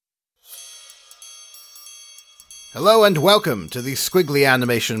Hello and welcome to the Squiggly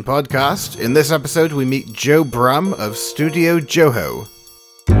Animation Podcast. In this episode, we meet Joe Brumm of Studio Joho.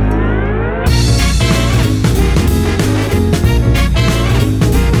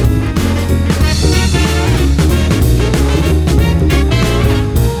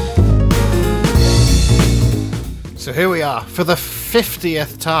 So here we are, for the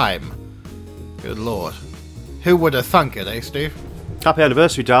 50th time. Good lord. Who would have thunk it, eh, Steve? Happy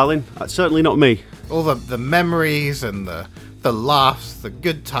anniversary, darling. That's certainly not me. All the memories and the laughs, the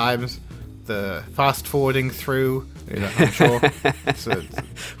good times, the fast-forwarding through, I'm sure.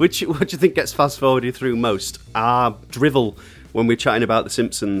 What do you think gets fast-forwarded through most? Our drivel when we're chatting about The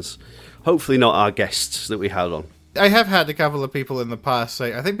Simpsons. Hopefully not our guests that we had on. I have had a couple of people in the past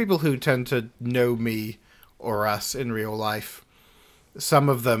say, I think people who tend to know me or us in real life, some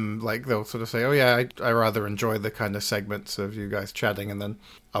of them, like, they'll sort of say, oh yeah, I rather enjoy the kind of segments of you guys chatting, and then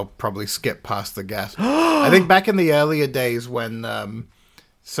I'll probably skip past the guest. I think back in the earlier days when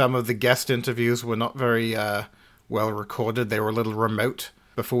some of the guest interviews were not very well recorded, they were a little remote,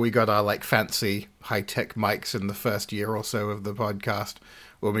 before we got our like fancy high-tech mics in the first year or so of the podcast,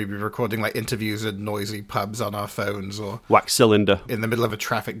 we'll maybe be recording like interviews in noisy pubs on our phones or wax cylinder in the middle of a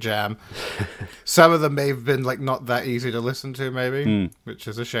traffic jam. Some of them may have been like not that easy to listen to, maybe, which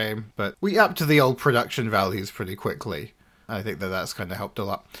is a shame. But we upped to the old production values pretty quickly. I think that's kind of helped a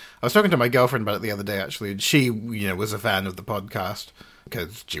lot. I was talking to my girlfriend about it the other day, actually, and she, was a fan of the podcast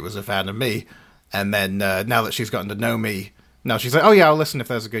because she was a fan of me. And then now that she's gotten to know me, now she's like, oh yeah, I'll listen if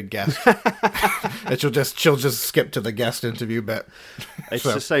there's a good guest. And she'll just skip to the guest interview bit. It's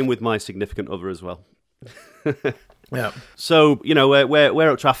the same with my significant other as well. Yeah. So,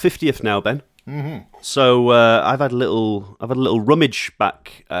 we're up to our 50th now, Ben. Mm-hmm. So I've had a little rummage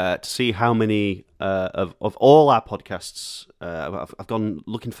back to see how many of all our podcasts. I've gone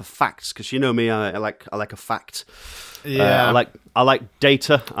looking for facts because you know me, I like a fact. Yeah, I like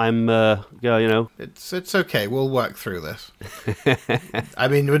data. It's okay. We'll work through this. I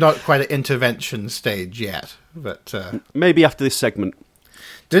mean, we're not quite at intervention stage yet, but maybe after this segment.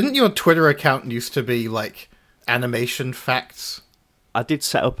 Didn't your Twitter account used to be like animation facts? I did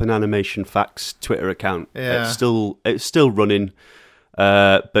set up an animation facts Twitter account. Yeah. It's still running,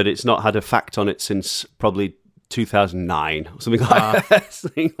 but it's not had a fact on it since probably 2009 or something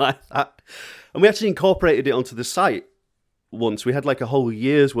like that. And we actually incorporated it onto the site once. We had like a whole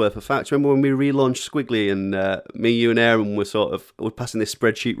year's worth of facts. Remember when we relaunched Squiggly and me, you, and Aaron were passing this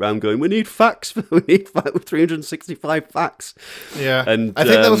spreadsheet around, going, "We need facts. We need 365 facts." Yeah, and I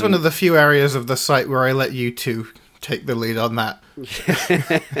think that was one of the few areas of the site where I let you two take the lead on that.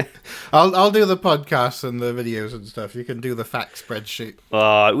 I'll do the podcasts and the videos and stuff. You can do the fact spreadsheet.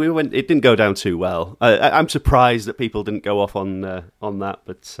 It didn't go down too well. I'm surprised that people didn't go off on that.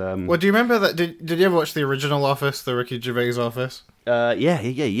 But well, do you remember that? Did you ever watch the original Office, the Ricky Gervais Office? Yeah,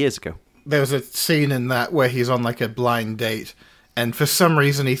 years ago. There was a scene in that where he's on like a blind date. And for some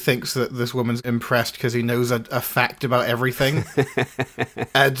reason, he thinks that this woman's impressed because he knows a fact about everything.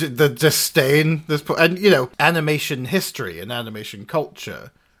 And the disdain, and animation history and animation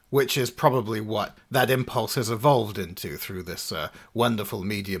culture, which is probably what that impulse has evolved into through this wonderful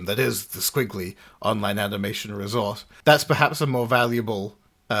medium that is the Squiggly online animation resource. That's perhaps a more valuable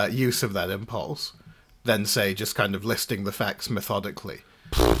use of that impulse than, say, just kind of listing the facts methodically.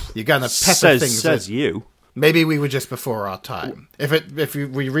 You're going to pepper things in. Says you. Maybe we were just before our time. If we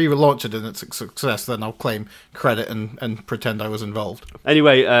relaunch it and it's a success, then I'll claim credit and pretend I was involved.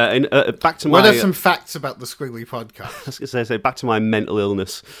 Anyway, back to What are some facts about the Squiggly podcast? I was going to say back to my mental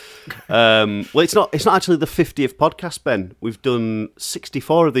illness. Well, it's not actually the 50th podcast, Ben. We've done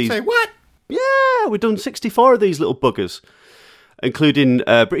 64 of these. Say what? Yeah, we've done 64 of these little buggers, including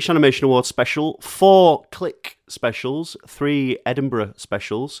British Animation Awards special, 4 Click specials, 3 Edinburgh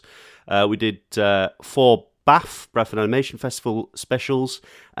specials. We did 4 Bradford Animation Festival specials,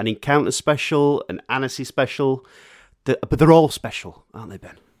 an Encounter special, an Annecy special. But they're all special, aren't they,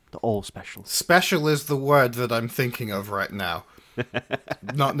 Ben? They're all special. Special is the word that I'm thinking of right now.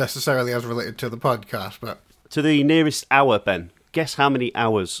 Not necessarily as related to the podcast, but... To the nearest hour, Ben, guess how many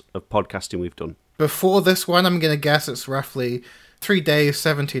hours of podcasting we've done? Before this one, I'm going to guess it's roughly 3 days,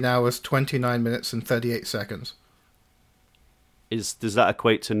 17 hours, 29 minutes, and 38 seconds. Does that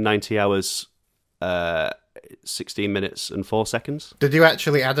equate to 90 hours, 16 minutes and 4 seconds? Did you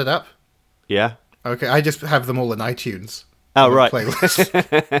actually add it up? Yeah. Okay, I just have them all in iTunes. Oh, right.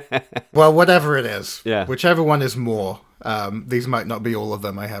 Playlist. Well, whatever it is. Yeah. Whichever one is more. These might not be all of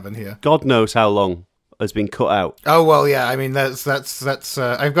them I have in here. God knows how long has been cut out. Oh, well, yeah. I mean, that's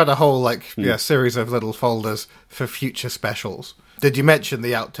I've got a whole, series of little folders for future specials. Did you mention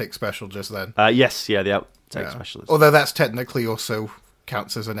the outtake special just then? Yes, yeah, the outtake specialist. Although that's technically also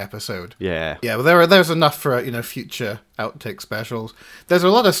counts as an episode. Yeah. Yeah, well, there's enough for, future outtake specials. There's a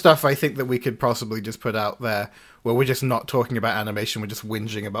lot of stuff I think that we could possibly just put out there where we're just not talking about animation, we're just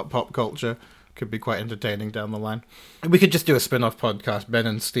whinging about pop culture. Could be quite entertaining down the line. We could just do a spin-off podcast, Ben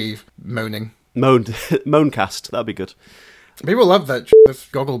and Steve moaning. Moancast, that'd be good. People love that this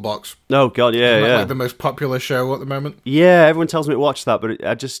Gogglebox. Oh, God, yeah, Isn't that yeah. like the most popular show at the moment? Yeah, everyone tells me to watch that, but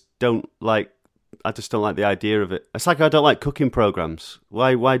I just don't like the idea of it. It's like I don't like cooking programs.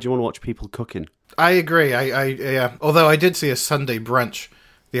 Why do you want to watch people cooking? I agree. Yeah. Although I did see a Sunday brunch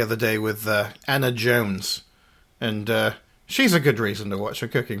the other day with Anna Jones, and she's a good reason to watch a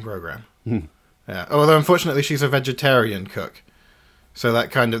cooking program. Yeah. Although unfortunately she's a vegetarian cook, so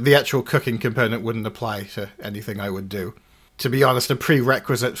that the actual cooking component wouldn't apply to anything I would do. To be honest, a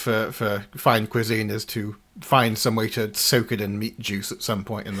prerequisite for fine cuisine is to find some way to soak it in meat juice at some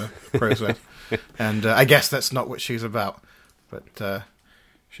point in the process. And I guess that's not what she's about. But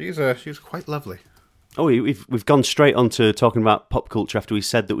she's quite lovely. Oh, we've gone straight on to talking about pop culture after we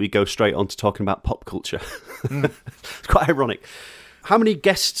said that we go straight on to talking about pop culture. It's quite ironic. How many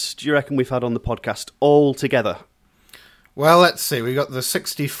guests do you reckon we've had on the podcast all together? Well, let's see. We got the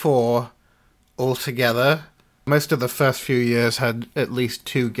 64 all together. Most of the first few years had at least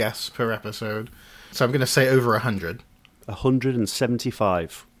 2 guests per episode. So I'm going to say over 100.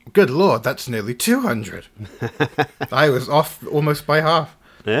 175. Good Lord, that's nearly 200. I was off almost by half.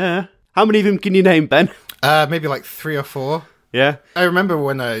 Yeah. How many of them can you name, Ben? Maybe like 3 or 4. Yeah. I remember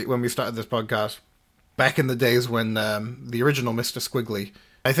when we started this podcast, back in the days when the original Mr. Squiggly,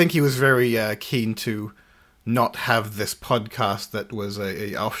 I think he was very keen to not have this podcast that was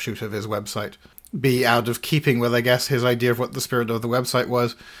a offshoot of his website be out of keeping with, I guess, his idea of what the spirit of the website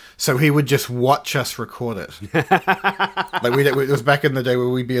was. So he would just watch us record it. It was back in the day where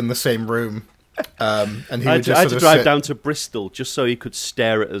we'd be in the same room. And he would just I had to drive sit down to Bristol just so he could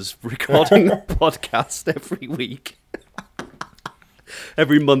stare at us recording the podcast every week.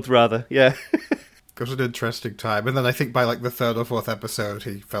 Every month, rather, yeah. It was an interesting time. And then I think by like the 3rd or 4th episode,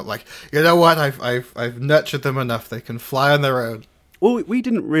 he felt like, you know what, I've nurtured them enough. They can fly on their own. Well, we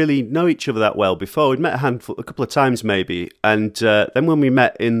didn't really know each other that well before. We'd met a couple of times maybe, and then when we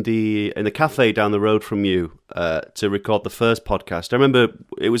met in the cafe down the road from you to record the first podcast, I remember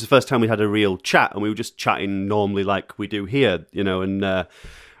it was the first time we had a real chat, and we were just chatting normally like we do here, And I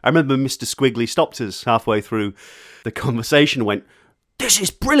remember Mr. Squiggly stopped us halfway through the conversation and went, "This is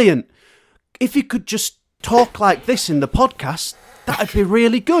brilliant! If you could just talk like this in the podcast, that'd be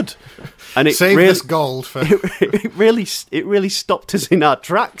really good." And it Save this gold for... it really stopped us in our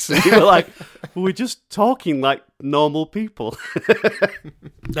tracks. And we were like, we're just talking like normal people.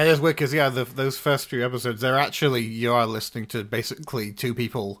 That is weird because, those first few episodes, you are listening to basically 2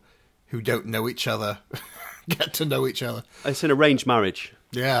 people who don't know each other get to know each other. It's an arranged marriage.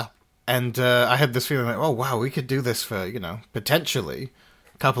 Yeah. And I had this feeling like, oh, wow, we could do this for, potentially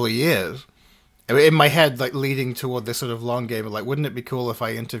a couple of years. In my head, like, leading toward this sort of long game of, like, wouldn't it be cool if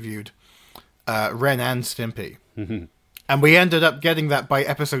I interviewed Ren and Stimpy? Mm-hmm. And we ended up getting that by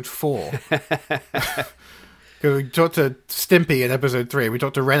episode 4. We talked to Stimpy in episode 3, we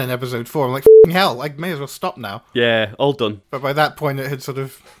talked to Ren in episode 4. I'm like, f***ing hell, I may as well stop now. Yeah, all done. But by that point, it had sort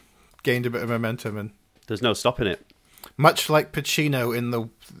of gained a bit of momentum. And there's no stopping it. Much like Pacino in the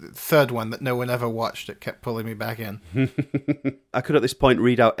 3rd one that no one ever watched, it kept pulling me back in. I could at this point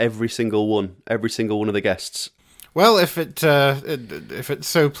read out every single one of the guests. Well, if it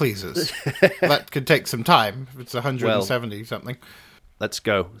so pleases. That could take some time. If it's 170 something. Let's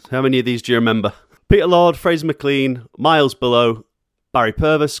go. How many of these do you remember? Peter Lord, Fraser McLean, Miles Below, Barry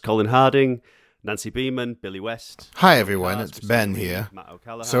Purvis, Colin Harding, Nancy Beeman, Billy West. Hi everyone, it's Ben here.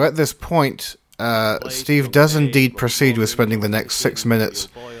 So at this point, Steve does indeed proceed with spending the next 6 minutes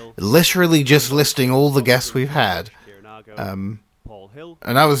literally just listing all the guests we've had. And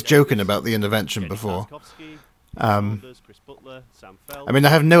I was joking about the intervention before. I mean, I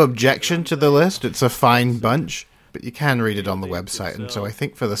have no objection to the list. It's a fine bunch, but you can read it on the website. And so I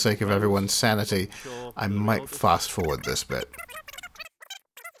think for the sake of everyone's sanity, I might fast forward this bit.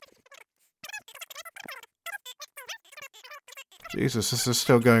 Jesus, this is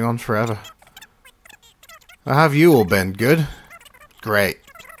still going on forever. How have you all been? Good? Great.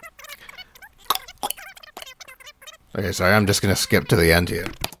 Okay, sorry, I'm just going to skip to the end here.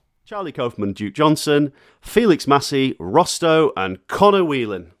 Charlie Kaufman, Duke Johnson, Felix Massey, Rosto, and Connor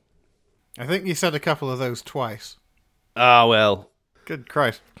Whelan. I think you said a couple of those twice. Ah, well. Good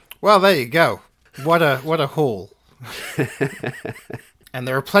Christ. Well, there you go. What a haul. And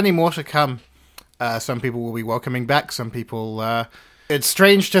there are plenty more to come. Some people will be welcoming back. Some people... it's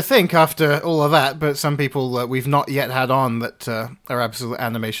strange to think after all of that, but some people we've not yet had on that are absolute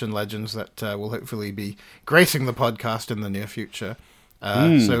animation legends that will hopefully be gracing the podcast in the near future.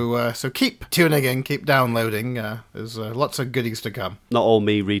 So keep tuning in, keep downloading. There's lots of goodies to come. Not all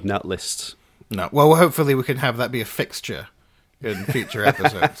me reading out lists. No. Well, hopefully we can have that be a fixture in future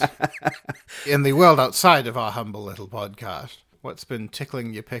episodes. In the world outside of our humble little podcast, what's been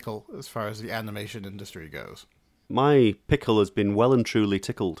tickling your pickle as far as the animation industry goes? My pickle has been well and truly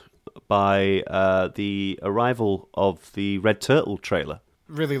tickled by the arrival of the Red Turtle trailer.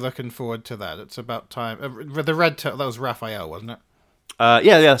 Really looking forward to that. It's about time. The Red Turtle, that was Raphael, wasn't it?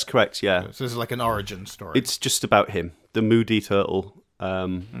 Yeah, that's correct, yeah. So this is like an origin story. It's just about him, the moody turtle.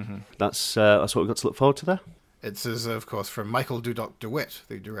 That's what we've got to look forward to there. It's, of course, from Michael Dudok de Wit,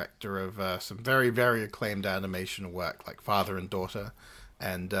 the director of some very, very acclaimed animation work like Father and Daughter,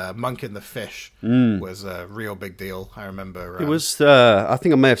 and Monk and the Fish was a real big deal. I remember. It was. I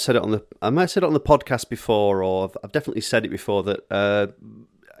think I may have said it on the podcast before, or I've definitely said it before that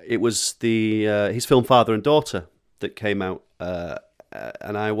it was his film Father and Daughter that came out,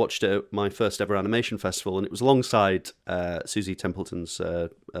 and I watched it at my first ever animation festival, and it was alongside Susie Templeton's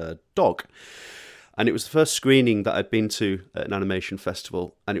dog. And it was the first screening that I'd been to at an animation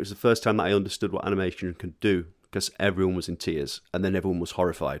festival, and it was the first time that I understood what animation could do, because everyone was in tears, and then everyone was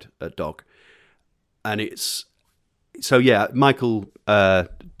horrified at Dog. And Michael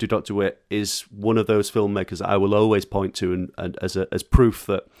Dudok de Wit is one of those filmmakers that I will always point to and as proof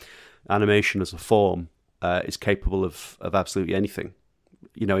that animation as a form is capable of absolutely anything.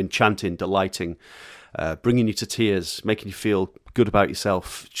 You know, enchanting, delighting, bringing you to tears, making you feel good about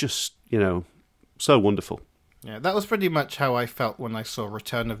yourself. Just, so wonderful. Yeah, that was pretty much how I felt when I saw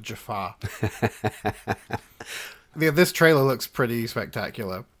Return of Jafar. This trailer looks pretty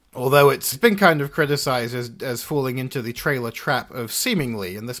spectacular. Although it's been kind of criticized as falling into the trailer trap of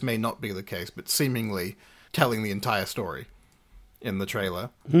seemingly, and this may not be the case, but seemingly telling the entire story in the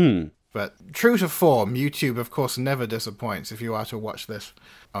trailer. But true to form, YouTube, of course, never disappoints if you are to watch this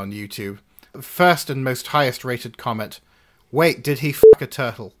on YouTube. First and most highest rated comment, wait, did he f*** a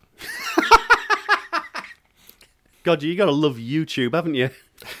turtle? God, you gotta love YouTube, haven't you?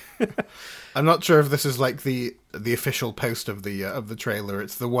 I'm not sure if this is like the official post of the trailer.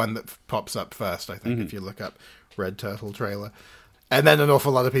 It's the one that pops up first, I think, if you look up Red Turtle trailer. And then an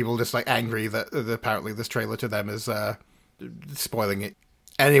awful lot of people just like angry that apparently this trailer to them is spoiling it.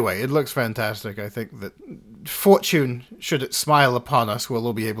 Anyway, it looks fantastic. I think that fortune, should it smile upon us, we'll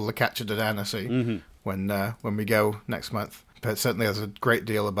all be able to catch it at Annecy when we go next month. But certainly there's a great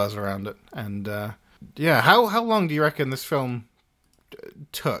deal of buzz around it. And how long do you reckon this film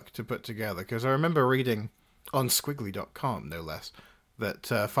took to put together? Because I remember reading on squiggly.com, no less, that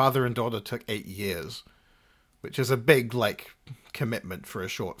Father and Daughter took 8 years, which is a big commitment for a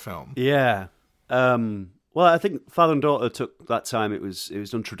short film. Yeah. Well, I think Father and Daughter took that time. It was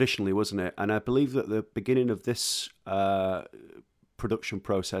done traditionally, wasn't it? And I believe that the beginning of this production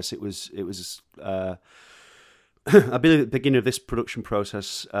process, it was I believe at the beginning of this production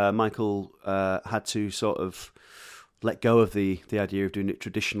process, Michael had to sort of let go of the idea of doing it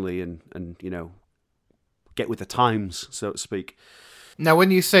traditionally and get with the times, so to speak. Now, when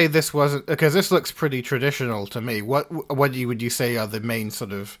you say this wasn't, because this looks pretty traditional to me, what would you say are the main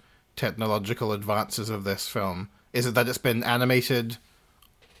sort of technological advances of this film? Is it that it's been animated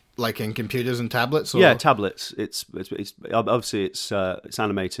like in computers and tablets? Or? Yeah, tablets. It's obviously it's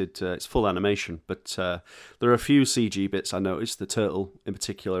animated. It's full animation, but there are a few CG bits I noticed. The turtle in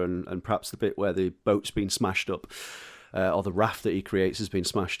particular, and perhaps the bit where the boat's been smashed up. Or the raft that he creates has been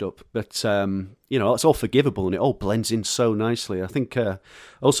smashed up. But, it's all forgivable and it all blends in so nicely. I think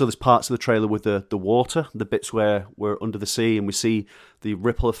also there's parts of the trailer with the water, the bits where we're under the sea and we see the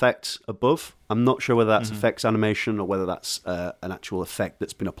ripple effect above. I'm not sure whether that's effects animation or whether that's an actual effect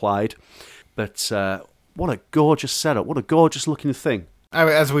that's been applied. But what a gorgeous setup. What a gorgeous looking thing.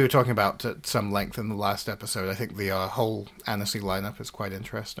 As we were talking about at some length in the last episode, I think the whole Annecy lineup is quite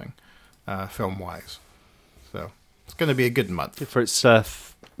interesting, film-wise. So it's going to be a good month. For its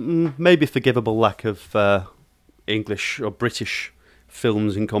maybe forgivable lack of English or British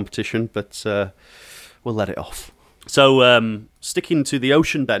films in competition, but we'll let it off. So, sticking to the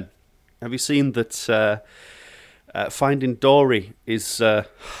ocean, Ben, have you seen that Finding Dory is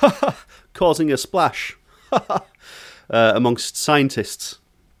causing a splash amongst scientists?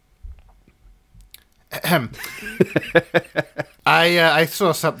 I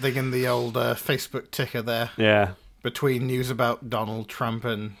saw something in the old Facebook ticker there. Yeah. Between news about Donald Trump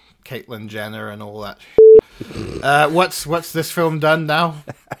and Caitlyn Jenner and all that. What's this film done now?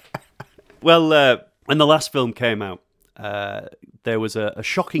 Well, when the last film came out, there was a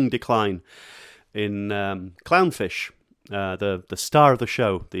shocking decline in clownfish, the star of the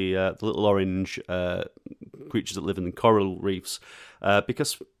show, the little orange creatures that live in the coral reefs,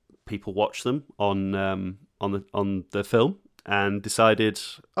 because people watched them on the film and decided,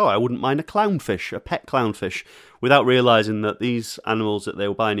 oh, I wouldn't mind a clownfish, a pet clownfish, without realising that these animals that they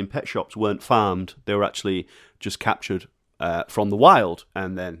were buying in pet shops weren't farmed. They were actually just captured from the wild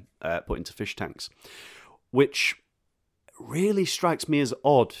and then put into fish tanks, which really strikes me as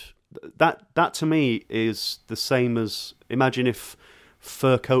odd. That to me is the same as, imagine if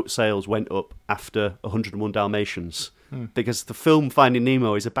fur coat sales went up after 101 Dalmatians, because the film Finding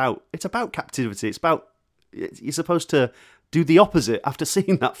Nemo is about captivity. You're supposed to do the opposite after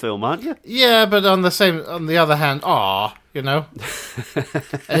seeing that film, aren't you? Yeah, but on the other hand, you know.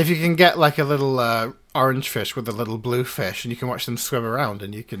 And if you can get like a little orange fish with a little blue fish, and you can watch them swim around,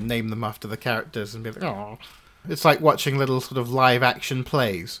 and you can name them after the characters and be like, aw. It's like watching little sort of live action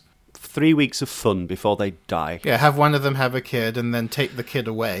plays. 3 weeks of fun before they die. Yeah, have one of them have a kid, and then take the kid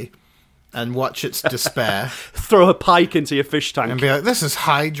away, and watch its despair. Throw a pike into your fish tank. And be like, this is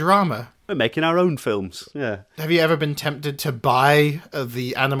high drama. We're making our own films, yeah. Have you ever been tempted to buy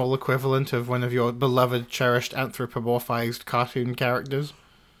the animal equivalent of one of your beloved, cherished, anthropomorphized cartoon characters?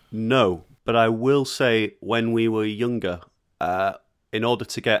 No, but I will say when we were younger, in order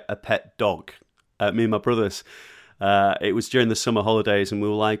to get a pet dog, me and my brothers, it was during the summer holidays, and we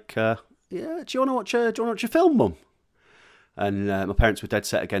were like, yeah, do you want to watch a film, Mum? And my parents were dead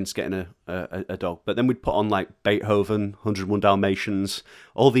set against getting a dog. But then we'd put on like Beethoven, 101 Dalmatians,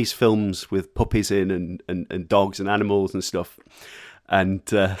 all these films with puppies in and dogs and animals and stuff. And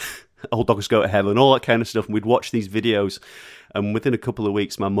Old Dogs Go to Heaven, all that kind of stuff. And we'd watch these videos. And within a couple of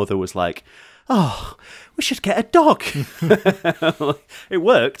weeks, my mother was like, oh, we should get a dog. It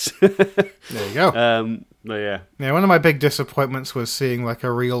worked. There you go. But yeah. Yeah, one of my big disappointments was seeing like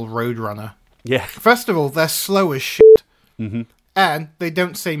a real Roadrunner. Yeah. First of all, they're slow as shit. Mm-hmm. And they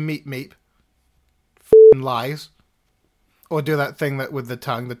don't say meep meep. F***ing lies. Or do that thing that with the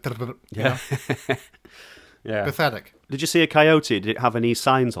tongue. Yeah. Yeah. Pathetic. Did you see a coyote? Did it have any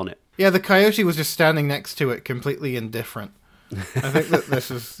signs on it? Yeah, the coyote was just standing next to it, completely indifferent. I think that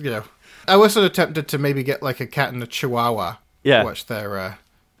this is, I was sort of tempted to maybe get like a cat and a chihuahua. Yeah. To watch their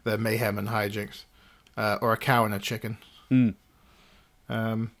mayhem and hijinks. Or a cow and a chicken. Mm.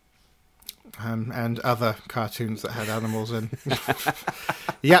 And other cartoons that had animals in.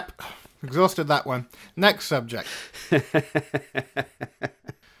 Yep. Exhausted that one. Next subject. Hey,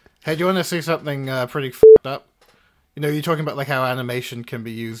 do you want to see something pretty f***ed up? You're talking about like how animation can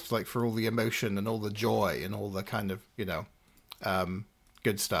be used like for all the emotion and all the joy and all the kind of,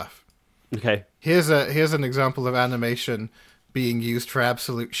 good stuff. Okay. Here's an example of animation being used for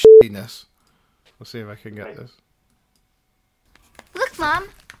absolute shittiness. We'll see if I can get this. Look, Mom.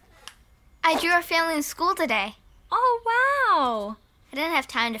 I drew our family in school today. Oh, wow. I didn't have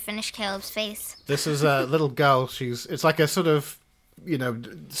time to finish Caleb's face. This is a little girl. It's like a sort of,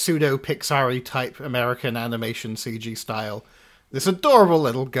 pseudo Pixar-y type American animation CG style. This adorable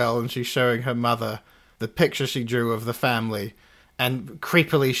little girl, and she's showing her mother the picture she drew of the family. And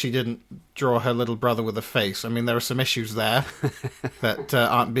creepily, she didn't draw her little brother with a face. I mean, there are some issues there that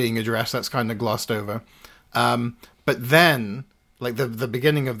aren't being addressed. That's kind of glossed over. But then, like the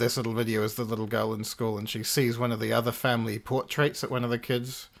beginning of this little video is the little girl in school, and she sees one of the other family portraits that one of the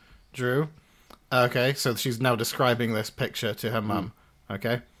kids drew. Okay, so she's now describing this picture to her mum.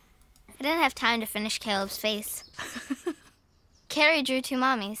 Okay? I didn't have time to finish Caleb's face. Carrie drew two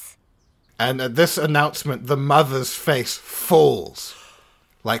mommies. And at this announcement, the mother's face falls.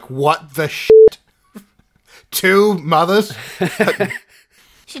 Like, what the shit? Two mothers?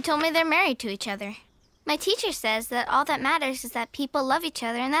 She told me they're married to each other. My teacher says that all that matters is that people love each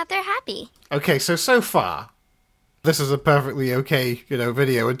other and that they're happy. Okay, so far, this is a perfectly okay,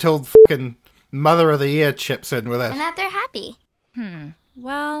 video until fucking Mother of the Year chips in with it. And that they're happy.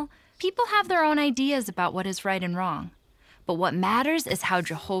 Well, people have their own ideas about what is right and wrong. But what matters is how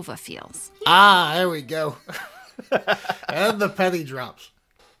Jehovah feels. There we go. And the penny drops.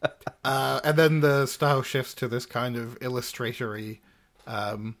 And then the style shifts to this kind of illustratory,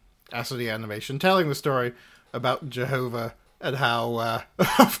 acidy animation, telling the story about Jehovah and how,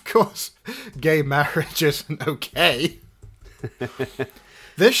 of course, gay marriage isn't okay.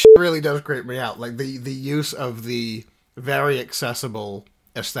 This shit really does creep me out. Like, the use of the very accessible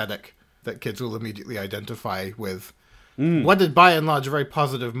aesthetic that kids will immediately identify with. What is, by and large, a very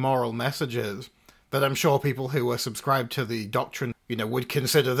positive moral messages that I'm sure people who are subscribed to the doctrine, would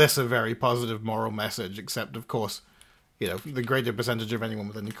consider this a very positive moral message, except, of course, the greater percentage of anyone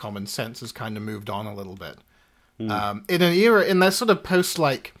with any common sense has kind of moved on a little bit. In an era, in that sort of post,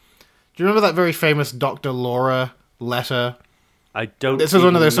 like, do you remember that very famous Dr. Laura letter? I don't. This is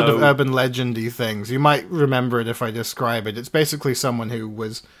one of those sort of urban legendy things. You might remember it if I describe it. It's basically someone who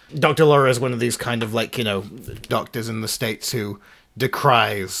was... Dr. Laura is one of these kind of, like, doctors in the States who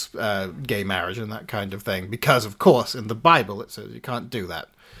decries gay marriage and that kind of thing. Because, of course, in the Bible it says you can't do that.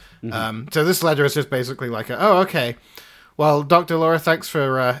 So this letter is just basically like, okay... Well, Dr. Laura, thanks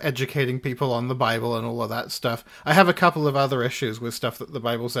for educating people on the Bible and all of that stuff. I have a couple of other issues with stuff that the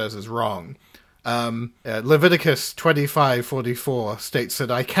Bible says is wrong. Leviticus 25:44 states that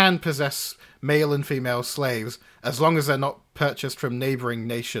I can possess male and female slaves as long as they're not purchased from neighboring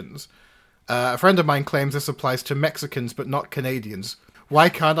nations. A friend of mine claims this applies to Mexicans but not Canadians. Why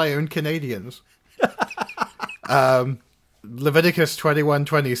can't I own Canadians? Leviticus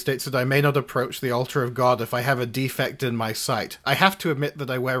 21:20 states that I may not approach the altar of God if I have a defect in my sight. I have to admit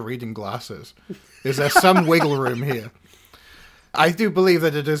that I wear reading glasses. Is there some wiggle room here? I do believe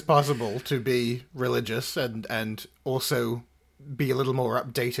that it is possible to be religious and also be a little more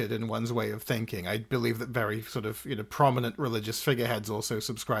updated in one's way of thinking. I believe that very sort of prominent religious figureheads also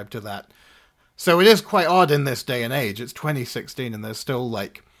subscribe to that. So it is quite odd in this day and age. It's 2016 and there's still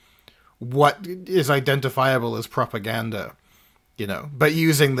like... what is identifiable as propaganda, but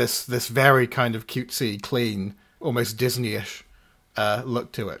using this very kind of cutesy, clean, almost Disney-ish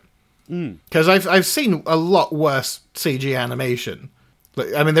look to it. Because I've seen a lot worse CG animation.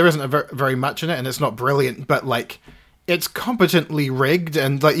 I mean, there isn't very much in it, and it's not brilliant, but like it's competently rigged,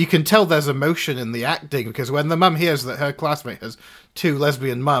 and like you can tell there's emotion in the acting. Because when the mum hears that her classmate has 2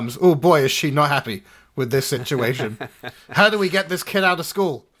 lesbian mums, oh boy, is she not happy with this situation. How do we get this kid out of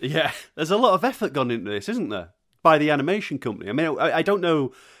school? Yeah, there's a lot of effort gone into this, isn't there? By the animation company. I mean, I don't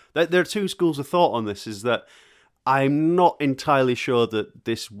know. There are 2 schools of thought on this, is that I'm not entirely sure that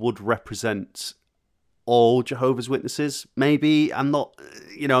this would represent all Jehovah's Witnesses. Maybe I'm not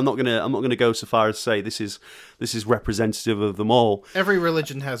gonna go so far as to say this is representative of them all. Every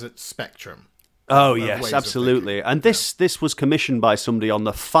religion has its spectrum. Oh yes, absolutely. And this was commissioned by somebody on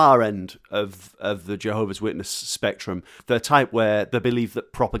the far end of the Jehovah's Witness spectrum, the type where they believe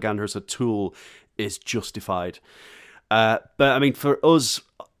that propaganda as a tool is justified. But I mean, for us,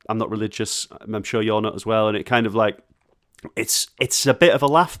 I'm not religious. I'm sure you're not as well, and it kind of like it's a bit of a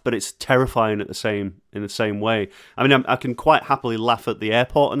laugh, but it's terrifying in the same way. I mean, I can quite happily laugh at the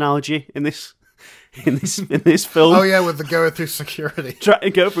airport analogy in this film. Oh yeah, with the going through security. Trying to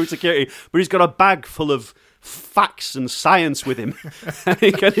go through security, but he's got a bag full of facts and science with him. And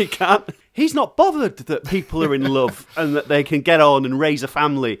he can't. He's not bothered that people are in love and that they can get on and raise a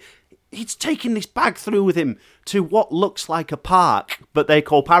family. He's taking this bag through with him to what looks like a park, but they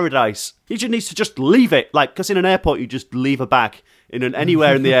call paradise. He just needs to just leave it, because in an airport you just leave a bag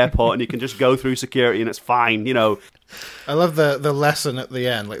anywhere in the airport, and you can just go through security and it's fine, I love the lesson at the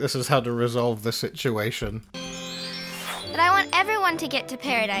end. Like, this is how to resolve the situation. But I want everyone to get to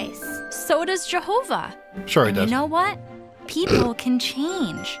paradise. So does Jehovah. Sure he does. You know what? People can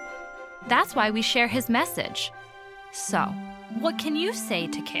change. That's why we share his message. So, what can you say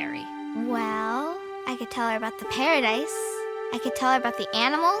to Carrie? Well, I could tell her about the paradise. I could tell her about the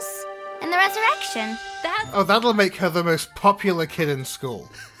animals and the resurrection. That'll make her the most popular kid in school.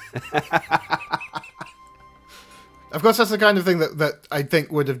 Of course, that's the kind of thing that I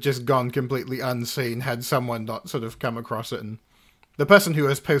think would have just gone completely unseen had someone not sort of come across it. And the person who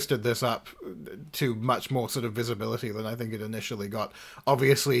has posted this up to much more sort of visibility than I think it initially got,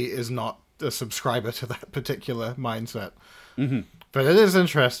 obviously is not a subscriber to that particular mindset. Mm-hmm. But it is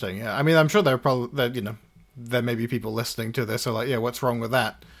interesting. Yeah, I mean, I'm sure there may be people listening to this are like, yeah, what's wrong with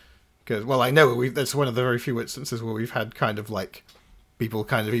that? Because, well, I know that's one of the very few instances where we've had kind of like people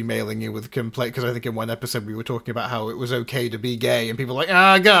kind of emailing you with complaint, because I think in one episode we were talking about how it was okay to be gay, and people were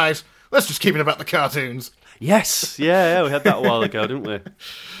like, guys, let's just keep it about the cartoons. Yes, yeah, we had that a while ago, didn't we?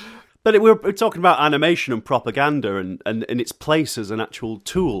 But we're talking about animation and propaganda and its place as an actual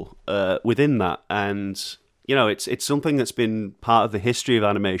tool within that, and it's something that's been part of the history of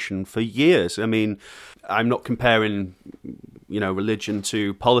animation for years. I mean, I'm not comparing religion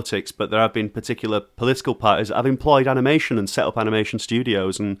to politics, but there have been particular political parties that have employed animation and set up animation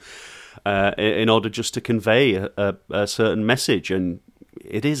studios and in order just to convey a certain message. And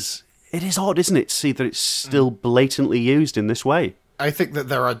it is odd, isn't it, to see that it's still blatantly used in this way. I think that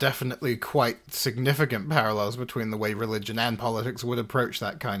there are definitely quite significant parallels between the way religion and politics would approach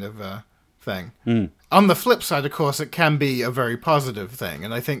that kind of thing. On the flip side, of course, it can be a very positive thing,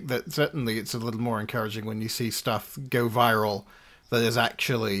 and I think that certainly it's a little more encouraging when you see stuff go viral that is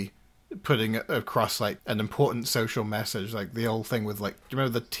actually putting across like an important social message, like the old thing with like, do you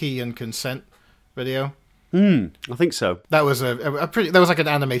remember the tea and consent video? I think so. That was that was like an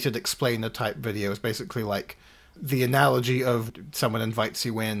animated explainer type video. It's basically like the analogy of someone invites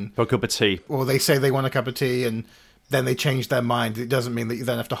you in For a cup of tea. or they say they want a cup of tea and then they change their mind. It doesn't mean that you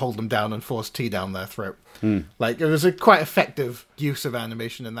then have to hold them down and force tea down their throat. Like, it was a quite effective use of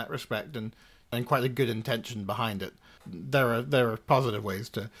animation in that respect, and quite a good intention behind it. There are positive ways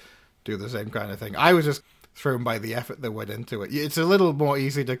to do the same kind of thing. I was just thrown by the effort that went into it. It's a little more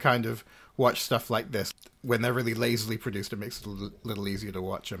easy to kind of watch stuff like this when they're really lazily produced. It makes it a little easier to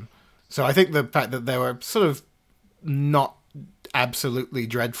watch them. So I think the fact that there were sort of not absolutely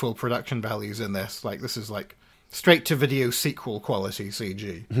dreadful production values in this, like this is like straight to video sequel quality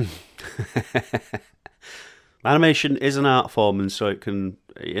CG. Animation is an art form, and so it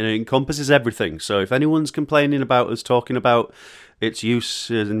encompasses everything. So if anyone's complaining about us talking about its use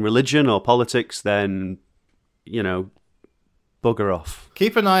in religion or politics, then, bugger off.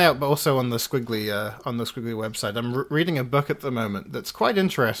 Keep an eye out, but also on the Squiggly website. I'm reading a book at the moment that's quite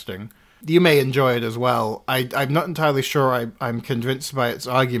interesting. You may enjoy it as well. I'm not entirely sure I'm convinced by its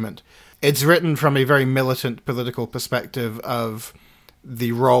argument. It's written from a very militant political perspective of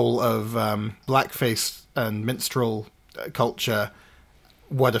the role of blackface and minstrel culture,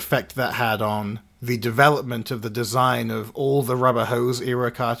 what effect that had on the development of the design of all the Rubber Hose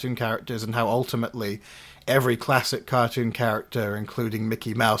era cartoon characters, and how ultimately every classic cartoon character, including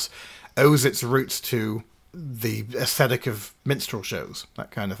Mickey Mouse, owes its roots to the aesthetic of minstrel shows, that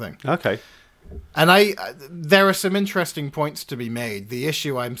kind of thing. Okay. And there are some interesting points to be made. The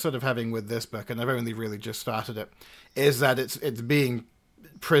issue I'm sort of having with this book, and I've only really just started it, is that it's being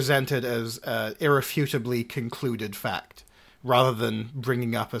presented as irrefutably concluded fact, rather than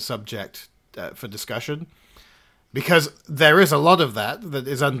bringing up a subject for discussion. Because there is a lot of that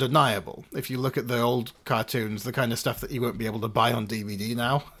is undeniable. If you look at the old cartoons, the kind of stuff that you won't be able to buy on DVD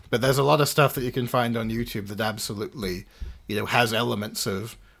now. But there's a lot of stuff that you can find on YouTube that absolutely, has elements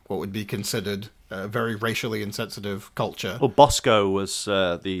of what would be considered very racially insensitive culture. Well, Bosco was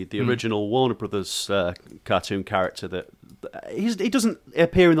the original Warner Brothers cartoon character that he doesn't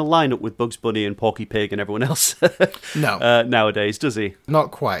appear in the lineup with Bugs Bunny and Porky Pig and everyone else. No, nowadays, does he?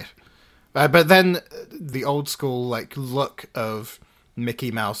 Not quite. But then the old school look of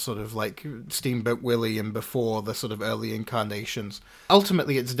Mickey Mouse, sort of like Steamboat Willie and before the sort of early incarnations.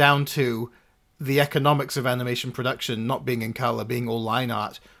 Ultimately, it's down to the economics of animation production not being in color, being all line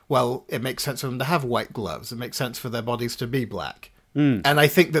art. Well, it makes sense for them to have white gloves. It makes sense for their bodies to be black. And I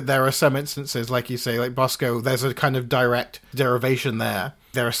think that there are some instances, like you say, like Bosco, there's a kind of direct derivation there.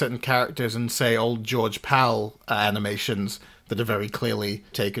 There are certain characters in, say, old George Pal animations that are very clearly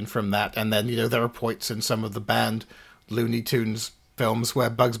taken from that. And then, there are points in some of the banned Looney Tunes films where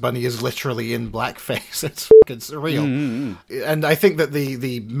Bugs Bunny is literally in blackface. It's fucking surreal. And I think that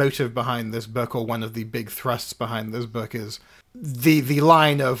the motive behind this book, or one of the big thrusts behind this book, is the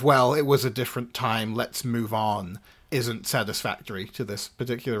line of, well, it was a different time, let's move on, isn't satisfactory to this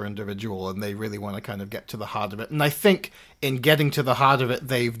particular individual, and they really want to kind of get to the heart of it. And I think in getting to the heart of it,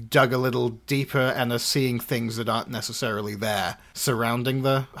 they've dug a little deeper and are seeing things that aren't necessarily there surrounding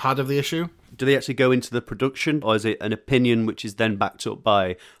the heart of the issue. Do they actually go into the production, or is it an opinion which is then backed up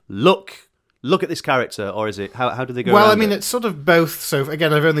by, look at this character, or is it, how do they go around it? It's sort of both. So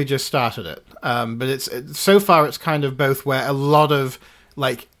again, I've only just started it, but so far it's kind of both, where a lot of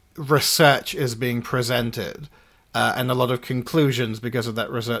research is being presented, and a lot of conclusions because of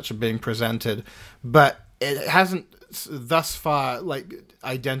that research are being presented, but it hasn't thus far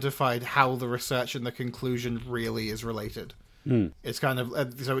identified how the research and the conclusion really is related. It's kind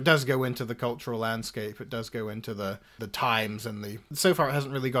of so it does go into the cultural landscape, it does go into the times, and so far it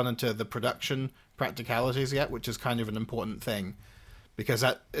hasn't really gone into the production practicalities yet, which is kind of an important thing, because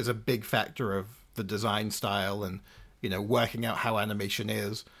that is a big factor of the design style and working out how animation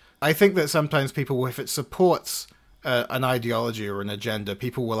is. I think that sometimes people, if it supports an ideology or an agenda,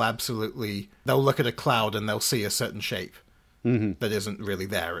 people will they'll look at a cloud and they'll see a certain shape. That isn't really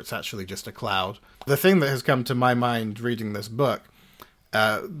there. It's actually just a cloud. The thing that has come to my mind reading this book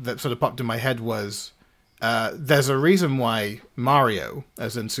that sort of popped in my head was there's a reason why Mario,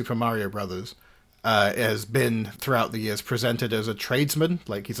 as in Super Mario Brothers, has been throughout the years presented as a tradesman.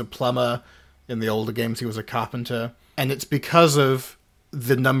 Like, he's a plumber. In the older games, he was a carpenter. And it's because of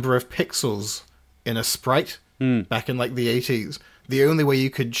the number of pixels in a sprite back in the 80s. The only way you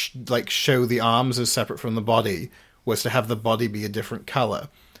could show the arms as separate from the body was to have the body be a different color.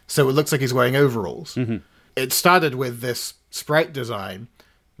 So it looks like he's wearing overalls. It started with this sprite design.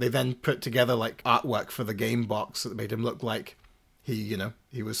 They then put together artwork for the game box that made him look like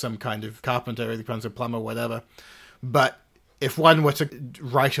He was some kind of carpenter, he becomes a plumber, whatever. But if one were to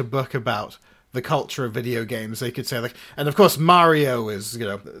write a book about the culture of video games, they could say, like, and of course Mario is,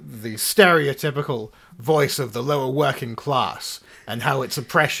 the stereotypical voice of the lower working class and how it's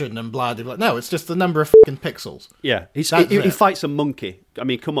oppression and blah, blah, blah. No, it's just the number of fucking pixels. Yeah, he fights a monkey. I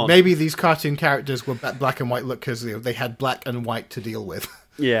mean, come on. Maybe these cartoon characters were black and white look because they had black and white to deal with.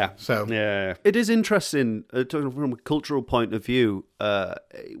 Yeah. So yeah, it is interesting talking from a cultural point of view.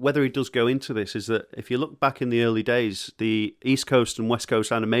 Whether he does go into this is that if you look back in the early days, the East Coast and West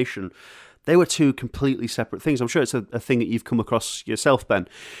Coast animation, they were two completely separate things. I'm sure it's a thing that you've come across yourself, Ben.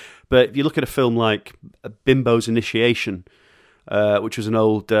 But if you look at a film like Bimbo's Initiation, which was an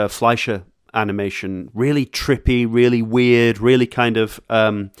old Fleischer animation, really trippy, really weird, really kind of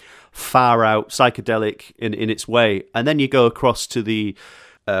far out, psychedelic in its way. And then you go across to the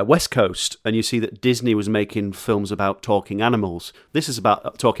West Coast and you see that Disney was making films about talking animals. This is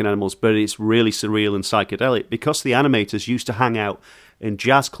about talking animals, but it's really surreal and psychedelic because the animators used to hang out in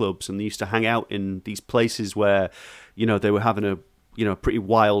jazz clubs and they used to hang out in these places where, they were having a pretty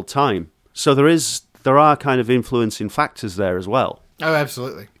wild time. So there are kind of influencing factors there as well. Oh,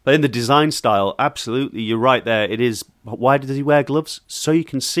 absolutely. But in the design style, absolutely, you're right there. It is. Why does he wear gloves? So you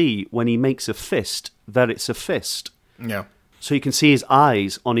can see when he makes a fist that it's a fist. Yeah. So you can see his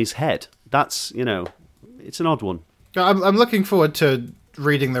eyes on his head. That's, it's an odd one. I'm looking forward to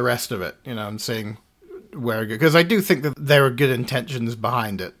reading the rest of it, and seeing where it goes. Because I do think that there are good intentions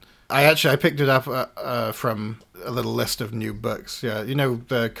behind it. I picked it up from a little list of new books. Yeah,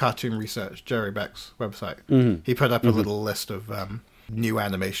 the Cartoon Research, Jerry Beck's website. Mm-hmm. He put up a little list of new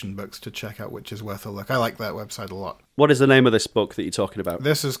animation books to check out, which is worth a look. I like that website a lot. What is the name of this book that you're talking about?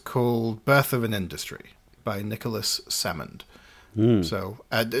 This is called Birth of an Industry by Nicholas Salmond. So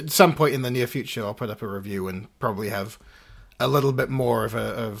at some point in the near future, I'll put up a review and probably have a little bit more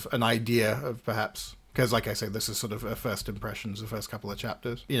of an idea of perhaps... Because, like I say, this is sort of first impressions, the first couple of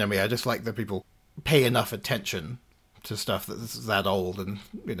chapters. Me, I just like that people pay enough attention to stuff that's that old and,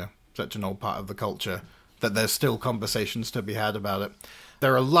 such an old part of the culture, that there's still conversations to be had about it.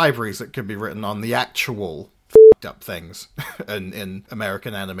 There are libraries that could be written on the actual up things in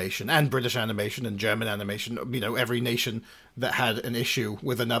American animation and British animation and German animation. Every nation that had an issue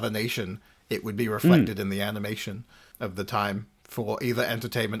with another nation, it would be reflected in the animation of the time, for either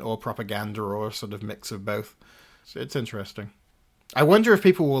entertainment or propaganda or a sort of mix of both. So it's interesting. I wonder if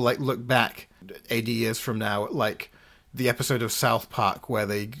people will look back 80 years from now at the episode of South Park where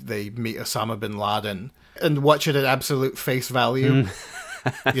they meet Osama bin Laden and watch it at absolute face value,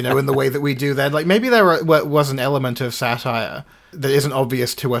 in the way that we do then. Maybe there was an element of satire that isn't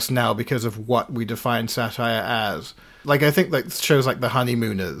obvious to us now because of what we define satire as. I think shows like The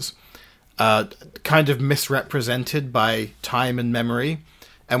Honeymooners kind of misrepresented by time and memory.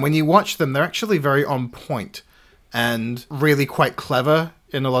 And when you watch them, they're actually very on point and really quite clever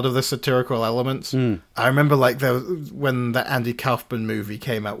in a lot of the satirical elements. I remember when the Andy Kaufman movie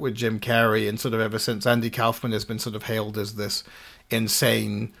came out with Jim Carrey, and sort of ever since, Andy Kaufman has been sort of hailed as this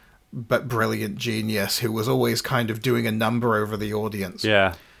insane but brilliant genius who was always kind of doing a number over the audience.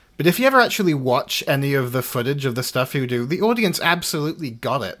 Yeah. But if you ever actually watch any of the footage of the stuff he would do, the audience absolutely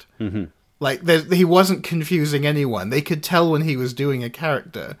got it. Mm-hmm. He wasn't confusing anyone. They could tell when he was doing a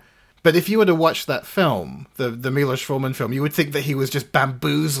character. But if you were to watch that film, the Milos Forman film, you would think that he was just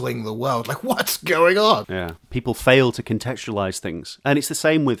bamboozling the world. What's going on? Yeah. People fail to contextualize things. And it's the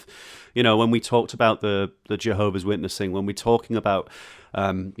same with, when we talked about the Jehovah's Witness thing, when we're talking about,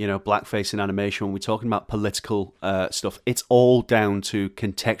 blackface in animation, when we're talking about political stuff, it's all down to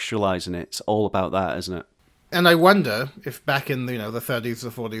contextualizing it. It's all about that, isn't it? And I wonder if back in the 30s, the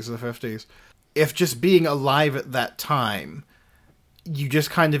 40s, the 50s, if just being alive at that time, you just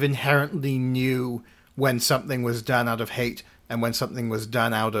kind of inherently knew when something was done out of hate and when something was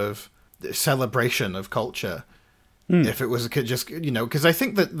done out of celebration of culture. If it was just, because I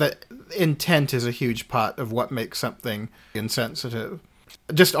think that intent is a huge part of what makes something insensitive.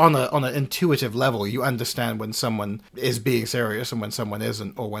 Just on an intuitive level, you understand when someone is being serious and when someone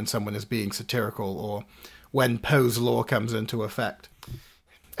isn't, or when someone is being satirical, or when Poe's law comes into effect.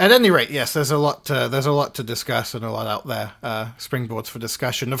 At any rate, yes, there's a lot to discuss and a lot out there. Springboards for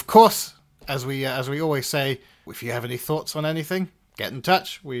discussion. Of course, as we always say, if you have any thoughts on anything, get in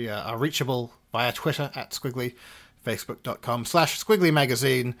touch. We are reachable via Twitter at Squiggly, Facebook.com/Squiggly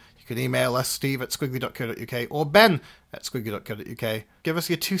Magazine. You can email us, steve@squiggly.co.uk, or ben at squiggly.co.uk. Give us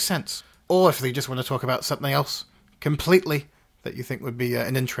your 2 cents. Or if you just want to talk about something else completely that you think would be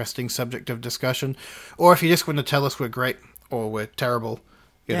an interesting subject of discussion, or if you just want to tell us we're great or we're terrible,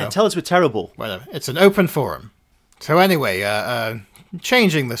 tell us we're terrible. Whatever. It's an open forum. So anyway,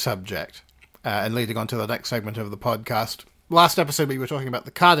 changing the subject and leading on to the next segment of the podcast. Last episode we were talking about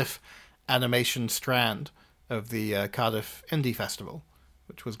the Cardiff animation strand of the Cardiff Indie Festival,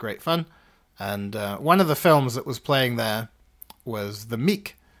 which was great fun. And one of the films that was playing there was The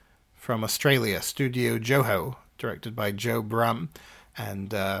Meek from Australia, Studio Joho, directed by Joe Brumm.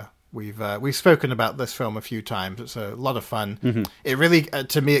 And we've spoken about this film a few times. It's a lot of fun. Mm-hmm. It really,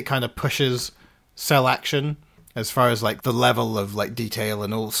 to me, it kind of pushes cell action as far as like the level of like detail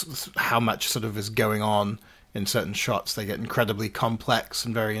and all how much sort of is going on in certain shots. They get incredibly complex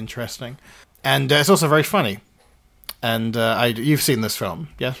and very interesting. And it's also very funny. And you've seen this film,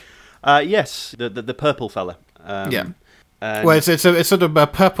 yeah? Yes, the purple fella. Yeah. Well, it's sort of a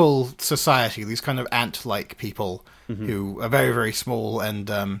purple society, these kind of ant-like people who are very, very small and...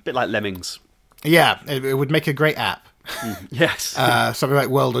 a bit like lemmings. Yeah, it would make a great app. Yes. Something like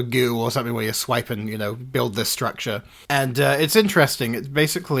World of Goo or something where you swipe and, build this structure. And it's interesting. It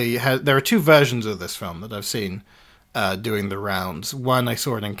basically there are two versions of this film that I've seen doing the rounds. One I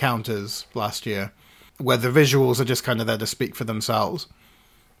saw at Encounters last year, where the visuals are just kind of there to speak for themselves.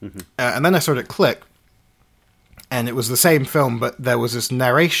 Mm-hmm. And then I saw it at Click, and it was the same film, but there was this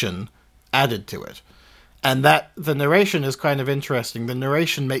narration added to it. And the narration is kind of interesting. The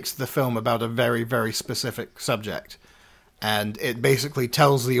narration makes the film about a very, very specific subject. And it basically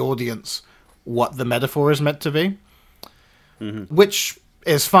tells the audience what the metaphor is meant to be, which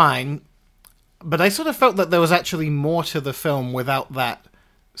is fine. But I sort of felt that there was actually more to the film without that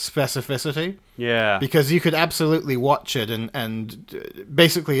specificity. Yeah. Because you could absolutely watch it, and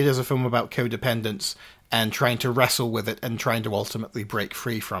basically it is a film about codependence and trying to wrestle with it and trying to ultimately break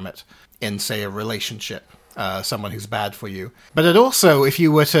free from it in, say, a relationship, someone who's bad for you. But it also, if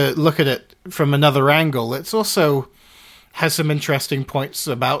you were to look at it from another angle, it's also has some interesting points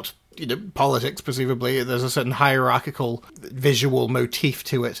about politics, presumably. There's a certain hierarchical visual motif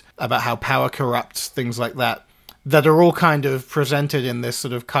to it about how power corrupts, things like that are all kind of presented in this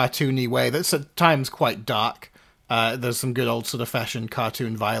sort of cartoony way that's at times quite dark. There's some good old sort of fashioned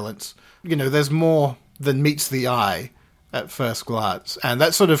cartoon violence. There's more than meets the eye at first glance. And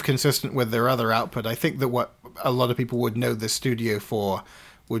that's sort of consistent with their other output. I think that what a lot of people would know this studio for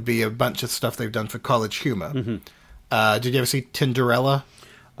would be a bunch of stuff they've done for College Humor. Mm-hmm. Did you ever see Tinderella?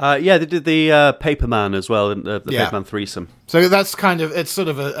 Yeah, they did the Paperman as well, the Paperman threesome. So that's it's sort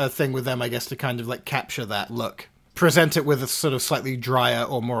of a thing with them, I guess, to kind of like capture that look. Present it with a sort of slightly drier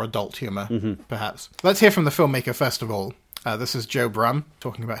or more adult humor, perhaps. Let's hear from the filmmaker first of all. This is Joe Brumm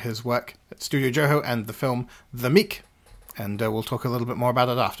talking about his work at Studio Joho and the film The Meek, and we'll talk a little bit more about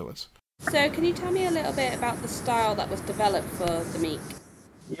it afterwards. So can you tell me a little bit about the style that was developed for The Meek?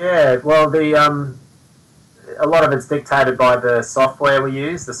 Yeah, well, a lot of it's dictated by the software we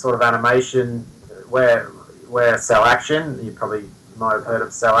use, the sort of animation where Cell Action, you probably might have heard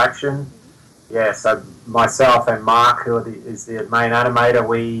of Cell Action. Yeah, so myself and Mark, who is the main animator,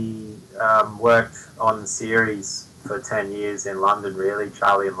 we worked on the series for 10 years in London, really,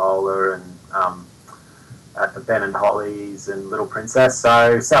 Charlie and Lola, and at the Ben and Hollies and Little Princess.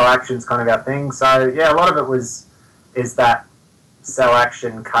 So Cell Action's kind of our thing. So yeah, a lot of it is that Cell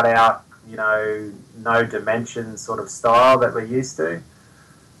Action cut out, no dimension sort of style that we're used to.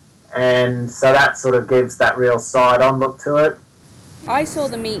 And so that sort of gives that real side-on look to it. I saw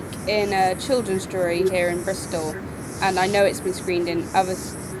The Meek in a children's jury here in Bristol, and I know it's been screened in other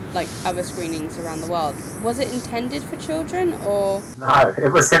screenings around the world. Was it intended for children, or...? No,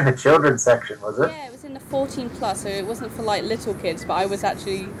 it was in the children's section, was it? Yeah, it was in the 14+, so it wasn't for, little kids, but I was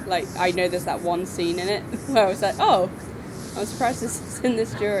actually, I know there's that one scene in it where I was like, oh, I'm surprised this is in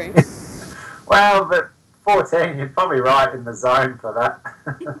this jury. Well, but 14, you're probably right in the zone for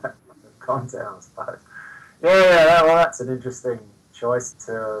that content, I suppose. Yeah, well, that's an interesting choice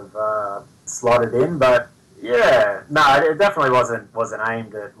to have slotted in, but yeah, no, it definitely wasn't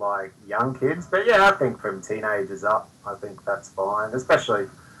aimed at young kids, but yeah, I think from teenagers up, I think that's fine, especially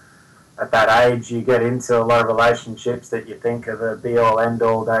at that age. You get into a lot of relationships that you think are the be all end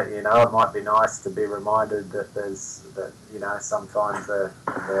all. That it might be nice to be reminded that sometimes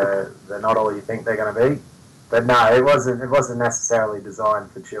they're not all you think they're going to be. But no, it wasn't necessarily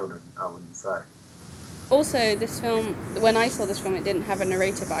designed for children, I wouldn't say. Also, this film, when I saw this film, it didn't have a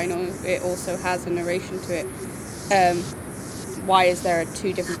narrator, but I know it also has a narration to it. Why is there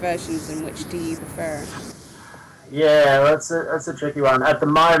two different versions, and which do you prefer? Yeah, that's a tricky one. At the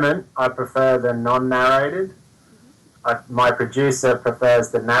moment, I prefer the non-narrated. My producer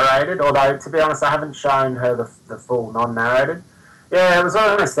prefers the narrated, although, to be honest, I haven't shown her the full non-narrated. Yeah, it was one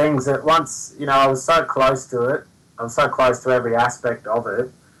of those things that once, I was so close to it, I was so close to every aspect of it,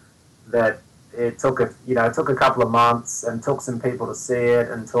 that it took a couple of months and took some people to see it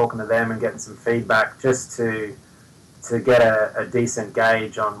and talking to them and getting some feedback just to get a decent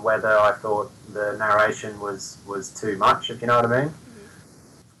gauge on whether I thought the narration was too much, if you know what I mean.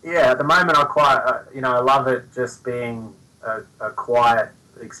 Yeah, at the moment I love it just being a quiet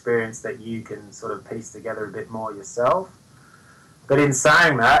experience that you can sort of piece together a bit more yourself. But in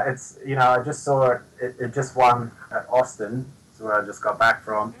saying that, it's, I just saw it just won at Austin, so where I just got back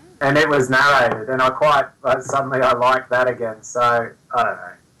from, and it was narrated, and suddenly I liked that again, so I don't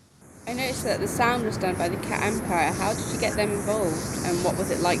know. I noticed that the sound was done by the Cat Empire. How did you get them involved, and what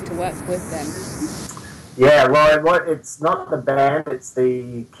was it like to work with them? Yeah, well, it's not the band; it's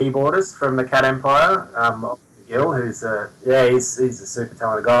the keyboardist from the Cat Empire, Gil, who's he's a super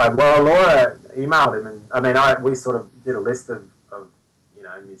talented guy. Well, Laura emailed him, and we sort of did a list of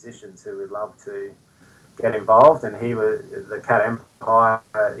musicians who would love to get involved, and the Cat Empire,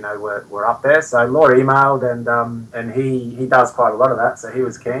 were up there. So Laura emailed, and he does quite a lot of that, so he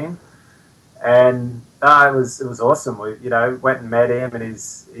was keen. And it was awesome. We went and met him, and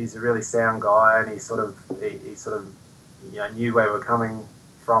he's a really sound guy, and he sort of knew where we were coming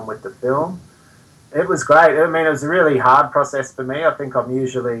from with the film. It was great. I mean, it was a really hard process for me. I think I'm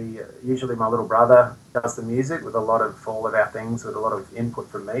usually my little brother does the music with a lot of all of our things with a lot of input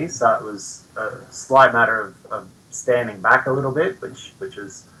from me. So it was a slight matter of standing back a little bit, which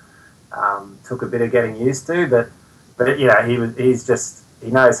was took a bit of getting used to. But he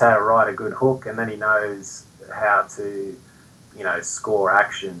knows how to write a good hook, and then he knows how to score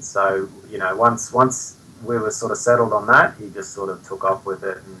action. So once we were sort of settled on that, he just sort of took off with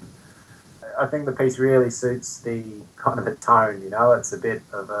it. And I think the piece really suits the kind of the tone, it's a bit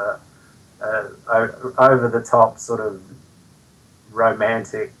of a over the top sort of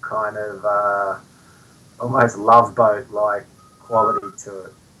romantic kind of almost Love Boat like quality to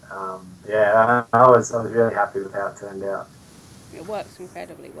it. I was really happy with how it turned out. It works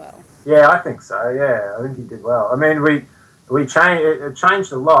incredibly well. Yeah, I think so. Yeah, I think he did well. I mean, we changed. It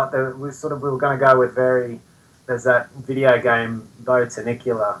changed a lot. We were going to go with there's that video game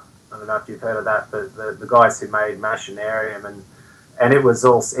Botanicula. I don't know if you've heard of that, but the guys who made Machinarium, and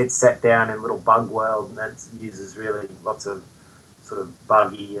it's set down in little bug world, and it uses really lots of sort of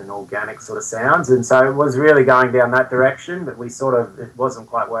buggy and organic sort of sounds, and so it was really going down that direction, but it wasn't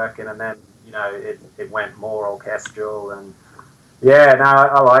quite working, and then it went more orchestral, and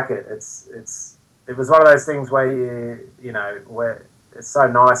I like it. It was one of those things where where it's so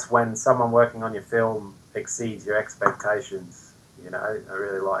nice when someone working on your film exceeds your expectations. I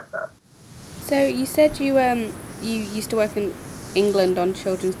really like that. So you said you used to work in England on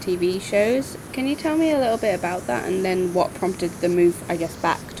children's TV shows. Can you tell me a little bit about that, and then what prompted the move, I guess,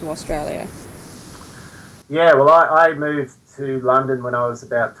 back to Australia? Yeah, well, I moved to London when I was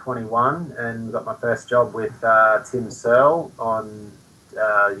about 21 and got my first job with Tim Searle on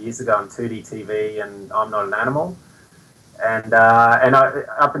years ago on 2D TV and I'm Not an Animal. And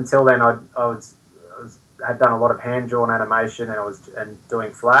up until then, I had done a lot of hand-drawn animation, and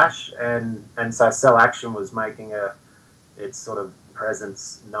doing Flash, and so Cell Action was making its sort of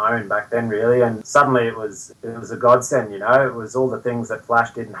presence known back then, really, and suddenly it was a godsend. It was all the things that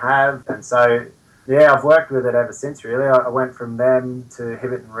Flash didn't have, and so I've worked with it ever since. Really, I went from them to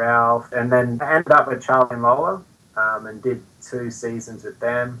Hibbert and Ralph, and then ended up with Charlie and Lola, and did 2 seasons with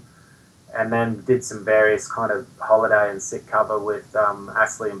them. And then did some various kind of holiday and sick cover with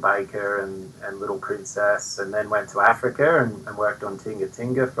Astley and Baker and Little Princess, and then went to Africa and worked on Tinga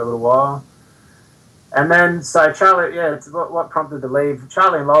Tinga for a little while. And then, so Charlie, it's what prompted the leave.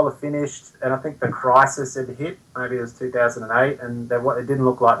 Charlie and Lola finished, and I think the crisis had hit, maybe it was 2008, and it didn't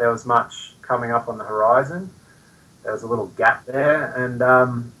look like there was much coming up on the horizon. There was a little gap there, and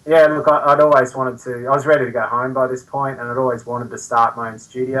look, I'd always wanted to. I was ready to go home by this point, and I'd always wanted to start my own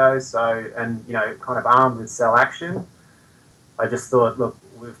studio. So, and kind of armed with Cell Action, I just thought, look,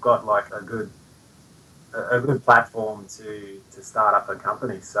 we've got like a good platform to start up a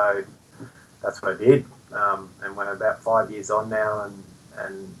company. So that's what I did, and we're about 5 years on now,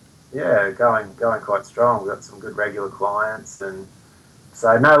 and going quite strong. We've got some good regular clients, and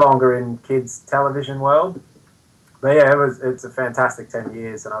so no longer in kids television world. But it's a fantastic 10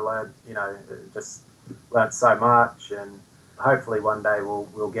 years, and I learned, learned so much, and hopefully one day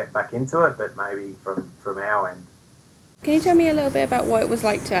we'll get back into it, but maybe from our end. Can you tell me a little bit about what it was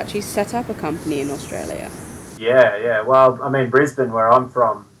like to actually set up a company in Australia? Yeah. Well, I mean, Brisbane, where I'm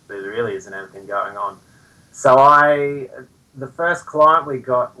from, there really isn't anything going on. So the first client we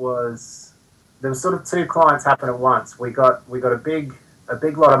got there was sort of 2 clients happen at once. We got a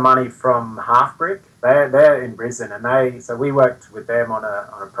big lot of money from Half Brick. They're in Brisbane, and so we worked with them on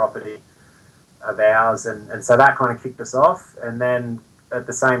a property of ours, and so that kind of kicked us off. And then at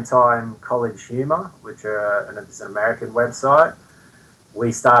the same time, College Humor, which is an American website,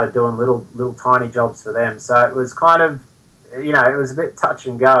 we started doing little tiny jobs for them. So it was kind of, it was a bit touch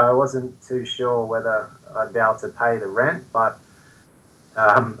and go. I wasn't too sure whether I'd be able to pay the rent, but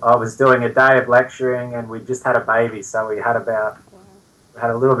I was doing a day of lecturing, and we just had a baby, so we had a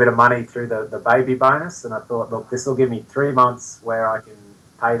little bit of money through the baby bonus, and I thought, look, this will give me 3 months where I can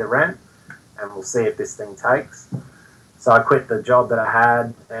pay the rent, and we'll see if this thing takes. So I quit the job that I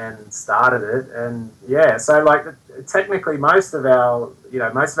had and started it, and yeah, so like technically most of our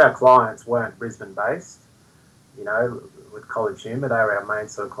clients weren't Brisbane based, with College Humor, they were our main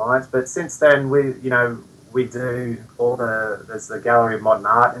sort of clients. But since then, we do there's the Gallery of Modern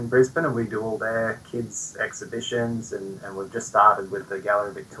Art in Brisbane, and we do all their kids' exhibitions, and we've just started with the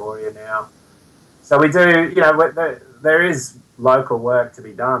Gallery Victoria now. So we do, there is local work to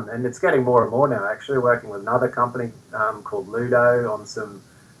be done, and it's getting more and more now, actually, working with another company called Ludo on some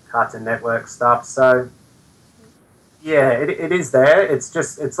Cartoon Network stuff. So, yeah, it is there. It's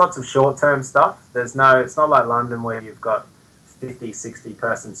lots of short-term stuff. It's not like London where you've got 50,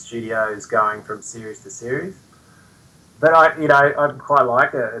 60-person studios going from series to series. But I quite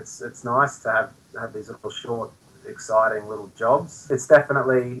like it. It's nice to have these little short, exciting little jobs. It's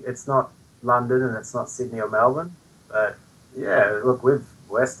not London and it's not Sydney or Melbourne, but yeah, look, we're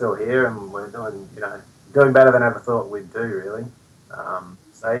still here and we're doing better than I ever thought we'd do, really.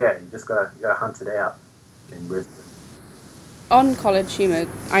 So yeah, you just gotta hunt it out in Brisbane. On College Humor,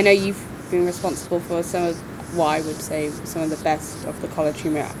 I know you've been responsible for some of what I would say some of the best of the College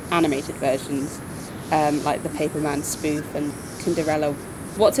Humor animated versions, like the Paperman spoof and Tinderella.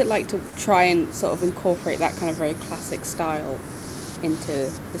 What's it like to try and sort of incorporate that kind of very classic style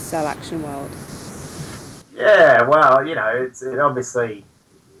into the cell action world? Yeah, well, it obviously,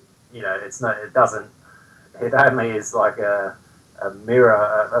 it only is like a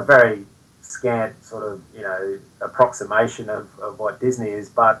mirror, a very scant sort of, approximation of what Disney is,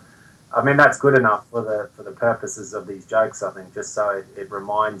 but I mean, that's good enough for the purposes of these jokes, I think, just so it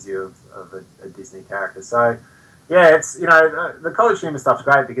reminds you of a Disney character. So, yeah, it's, the College Humor stuff's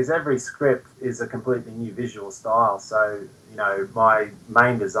great because every script is a completely new visual style. So, my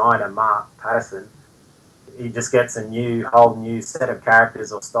main designer, Mark Patterson, he just gets a whole new set of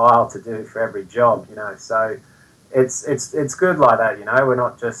characters or style to do for every job, So it's good like that, We're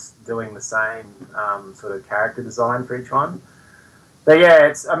not just doing the same sort of character design for each one. But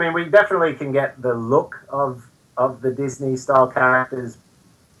yeah, we definitely can get the look of the Disney style characters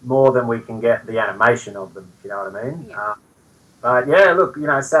more than we can get the animation of them, if you know what I mean. Yeah. But yeah, look,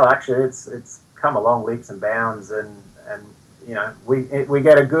 cell action, it's come along leaps and bounds, and we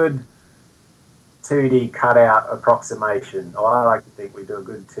get a good 2D cutout approximation. Or I like to think we do a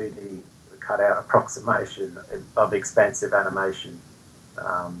good 2D cutout approximation of expensive animation.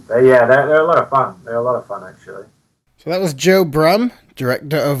 But yeah, they're a lot of fun. They're a lot of fun, actually. So that was Joe Brumm,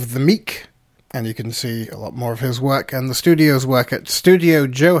 director of The Meek, and you can see a lot more of his work and the studio's work at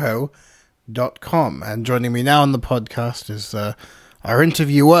studiojoho.com. And joining me now on the podcast is our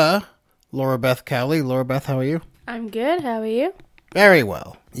interviewer, Laura Beth Cowley. Laura Beth, how are you? I'm good, how are you? Very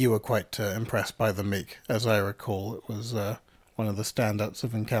well. You were quite impressed by The Meek, as I recall. It was one of the standouts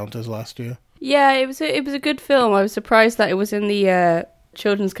of Encounters last year. Yeah, it was a good film. I was surprised that it was in the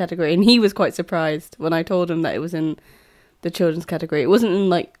children's category, and he was quite surprised when I told him that it was in the children's category. It wasn't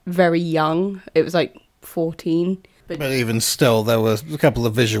in very young. It was 14. But even still, there was a couple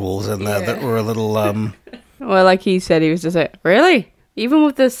of visuals in there that were a little well, like he said, he was just like, really? Even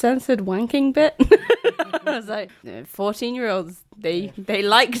with the censored wanking bit? I was like, 14-year-olds, they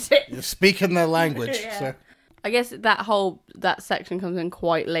liked it. You're speaking their language. Yeah. So. I guess that section comes in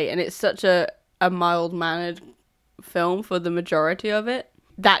quite late, and it's such a mild-mannered film for the majority of it.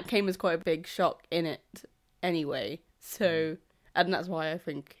 That came as quite a big shock in it anyway. So, and that's why I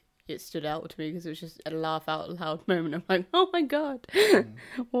think it stood out to me, because it was just a laugh out loud moment. I'm like, oh my god,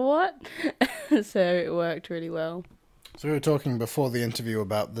 what? So it worked really well. So we were talking before the interview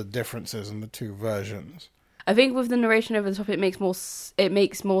about the differences in the two versions. I think with the narration over the top, it makes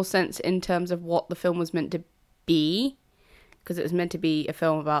more sense in terms of what the film was meant to be, because it was meant to be a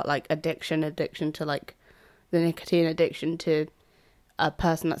film about addiction to the nicotine addiction to a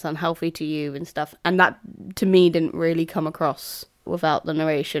person that's unhealthy to you and stuff. And that, to me, didn't really come across without the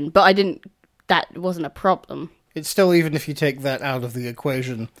narration. But that wasn't a problem. It's still, even if you take that out of the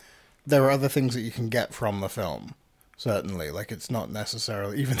equation, there are other things that you can get from the film. Certainly. It's not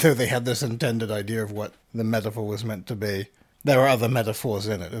necessarily, even though they had this intended idea of what the metaphor was meant to be, there are other metaphors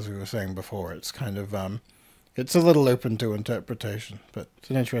in it, as we were saying before. It's kind of, It's a little open to interpretation, but it's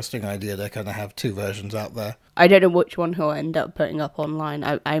an interesting idea to kind of have two versions out there. I don't know which one he'll end up putting up online.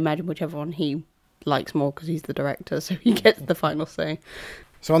 I imagine whichever one he likes more because he's the director, so he gets the final say.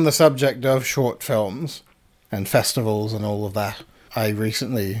 So on the subject of short films and festivals and all of that, I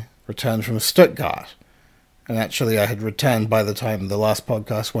recently returned from Stuttgart. And actually I had returned by the time the last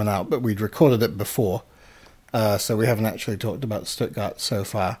podcast went out, but we'd recorded it before. So we haven't actually talked about Stuttgart so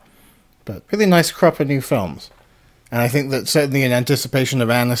far. But really nice crop of new films. And I think that certainly in anticipation of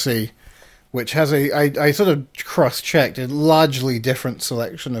Annecy, which has I sort of cross-checked a largely different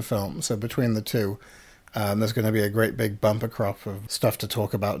selection of films. So between the two, there's going to be a great big bumper crop of stuff to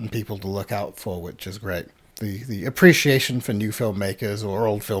talk about and people to look out for, which is great. The appreciation for new filmmakers or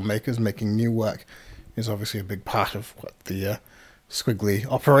old filmmakers making new work is obviously a big part of what the Squiggly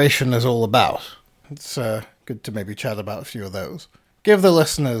operation is all about. It's good to maybe chat about a few of those. Give the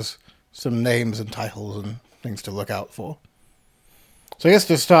listeners some names and titles and things to look out for. So I guess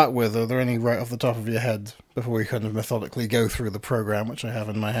to start with, are there any right off the top of your head, before we kind of methodically go through the program, which I have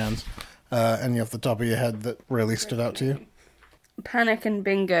in my hands, any off the top of your head that really stood out to you? Panic and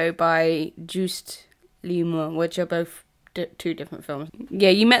Bingo by Just Lima, which are both two different films. Yeah,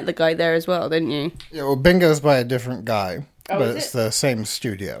 you met the guy there as well, didn't you? Yeah, well, Bingo's by a different guy, but is it's it? the same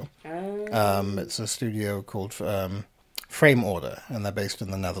studio. Oh. It's a studio called Frame Order, and they're based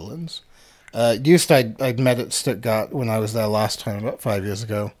in the Netherlands. I'd met at Stuttgart when I was there last time, about 5 years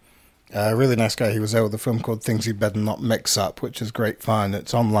ago. A really nice guy. He was there with a film called Things You Better Not Mix Up, which is great fun.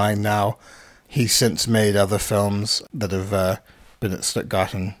 It's online now. He's since made other films that have been at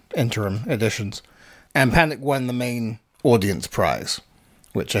Stuttgart in interim editions. And Panic won the main audience prize,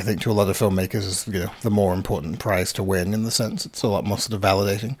 which I think to a lot of filmmakers is, the more important prize to win, in the sense it's a lot more sort of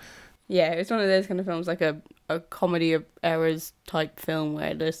validating. Yeah, it's one of those kind of films, like a comedy of errors type film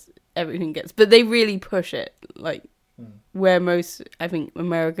where everything gets... But they really push it, like, where most, I think,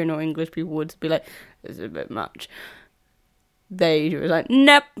 American or English people would be like, this is a bit much. They were like,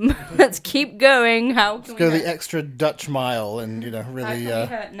 nope, let's keep going. Let's go the extra Dutch mile and, really... How can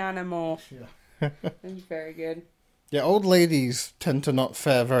we hurt Nana more? Yeah. It's very good. Yeah, old ladies tend to not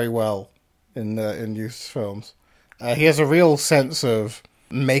fare very well in youth films. He has a real sense of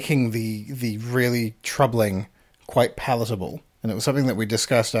making the really troubling quite palatable. And it was something that we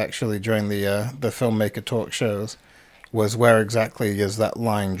discussed actually during the filmmaker talk shows, was where exactly is that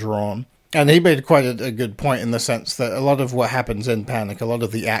line drawn. And he made quite a good point in the sense that a lot of what happens in Panic, a lot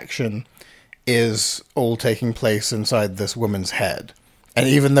of the action is all taking place inside this woman's head. And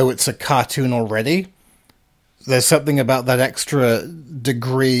even though it's a cartoon already, there's something about that extra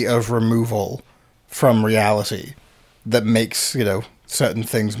degree of removal from reality that makes, certain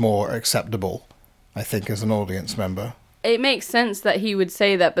things more acceptable, I think, as an audience member. It makes sense that he would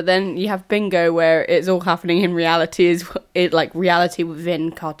say that, but then you have Bingo where it's all happening in reality, like reality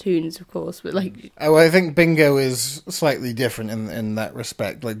within cartoons, of course, but like... Oh, I think Bingo is slightly different in that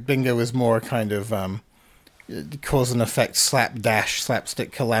respect. Like, Bingo is more a kind of cause and effect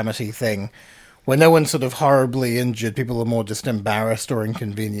slapstick calamity thing, where no one's sort of horribly injured, people are more just embarrassed or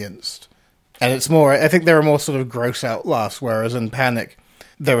inconvenienced. And it's more, I think there are more sort of gross out laughs, whereas in Panic,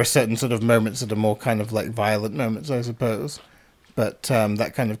 there are certain sort of moments that are more kind of like violent moments, I suppose. But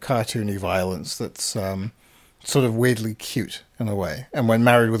that kind of cartoony violence that's sort of weirdly cute in a way. And when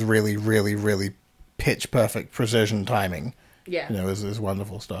married with really, really, really pitch-perfect precision timing, is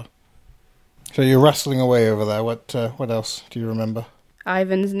wonderful stuff. So you're rustling away over there. What else do you remember?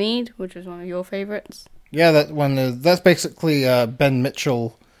 Ivan's Need, which was one of your favourites. Yeah, that one. That's basically Ben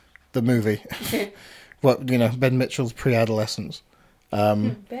Mitchell, the movie. Ben Mitchell's pre-adolescence.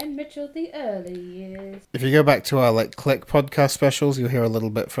 Ben Mitchell, the early years. If you go back to our Click podcast specials, you'll hear a little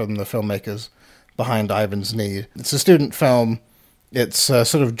bit from the filmmakers behind Ivan's Need. It's a student film. It's a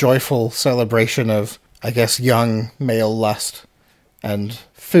sort of joyful celebration of, I guess, young male lust and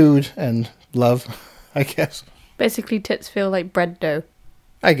food and love, I guess. Basically, tits feel like bread dough.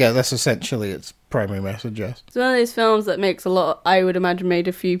 I guess that's essentially its primary message, yes. It's one of those films that makes I would imagine, made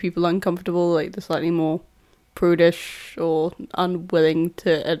a few people uncomfortable, like the slightly more prudish or unwilling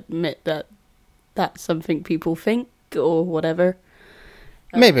to admit that that's something people think or whatever.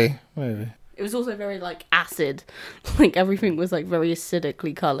 Maybe. It was also very acid, like everything was very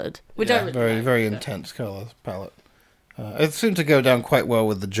acidically coloured, which I really very liked, very intense colour palette. It seemed to go down quite well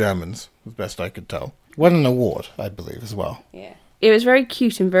with the Germans, as best I could tell. Won an award, I believe, as well. Yeah, it was very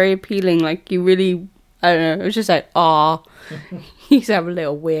cute and very appealing. Like you really, I don't know, it was just like, ah, he's a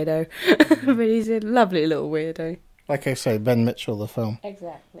little weirdo, but he's a lovely little weirdo. Like I say, Ben Mitchell, the film.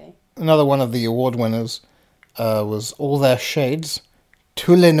 Exactly. Another one of the award winners was All Their Shades,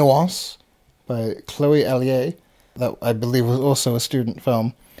 Tous les Nuances, by Chloe Allier, that I believe was also a student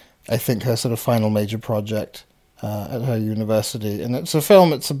film. I think her sort of final major project at her university. And it's a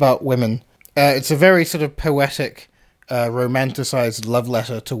film, it's about women. It's a very sort of poetic, romanticized love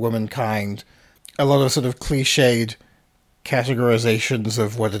letter to womankind. A lot of sort of cliched categorizations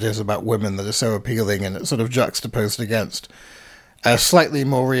of what it is about women that are so appealing, and it's sort of juxtaposed against a slightly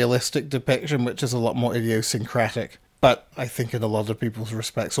more realistic depiction, which is a lot more idiosyncratic, but I think in a lot of people's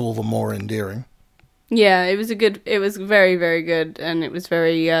respects all the more endearing. Yeah, it was very, very good, and it was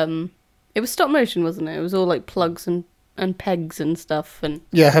very, it was stop motion, wasn't it? It was all like plugs and pegs and stuff, and...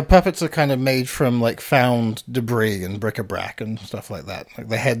 Yeah, her puppets are kind of made from like found debris and bric-a-brac and stuff like that. Like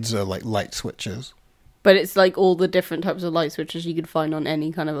the heads are like light switches. But it's like all the different types of light switches you could find on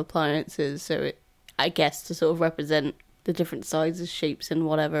any kind of appliances, so it, I guess, to sort of represent the different sizes, shapes, and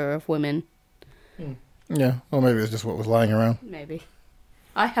whatever of women. Yeah, or maybe it's just what was lying around. Maybe.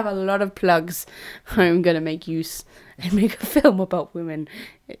 I have a lot of plugs I'm going to make use and make a film about women.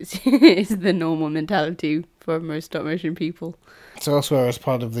 It's the normal mentality for most stop-motion people. So elsewhere, as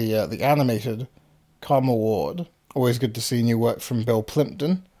part of the animated Com Award, always good to see new work from Bill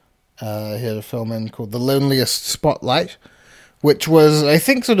Plympton. He had a film in called The Loneliest Spotlight, which was, I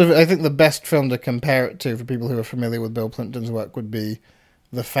think the best film to compare it to for people who are familiar with Bill Plympton's work would be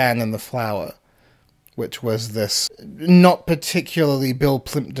The Fan and the Flower, which was this not particularly Bill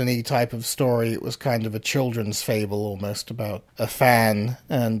Plympton-y type of story. It was kind of a children's fable almost about a fan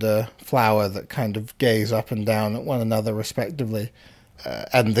and a flower that kind of gaze up and down at one another respectively,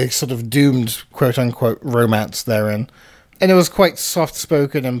 and the sort of doomed quote-unquote romance therein. And it was quite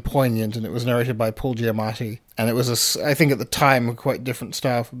soft-spoken and poignant, and it was narrated by Paul Giamatti. And it was, I think at the time, a quite different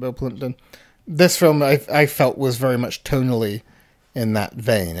style for Bill Plympton. This film, I felt, was very much tonally in that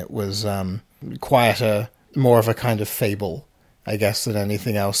vein. It was quieter, more of a kind of fable, I guess, than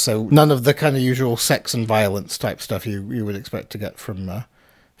anything else. So none of the kind of usual sex and violence type stuff you would expect to get from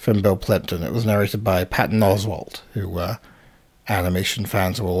Bill Plympton. It was narrated by Patton Oswalt, who animation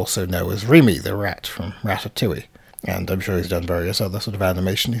fans will also know as Remy the rat from Ratatouille. And I'm sure he's done various other sort of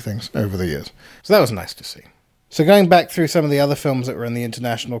animation-y things over the years. So that was nice to see. So going back through some of the other films that were in the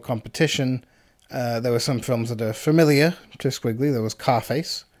international competition, there were some films that are familiar to Squiggly. There was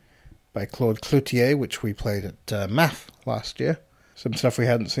Carface by Claude Cloutier, which we played at MAF last year. Some stuff we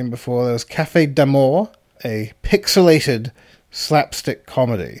hadn't seen before. There was Café d'Amour, a pixelated slapstick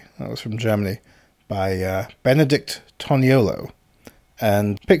comedy. That was from Germany by Benedict Toniolo.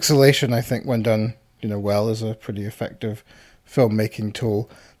 And pixelation, I think, when done well, is a pretty effective filmmaking tool.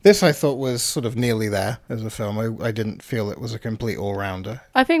 This, I thought, was sort of nearly there as a film. I didn't feel it was a complete all-rounder.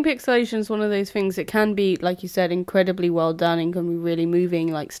 I think pixelation is one of those things that can be, like you said, incredibly well done and can be really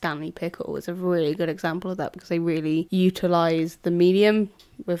moving, like Stanley Pickle is a really good example of that because they really utilise the medium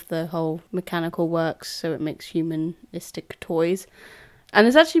with the whole mechanical works so it makes humanistic toys. And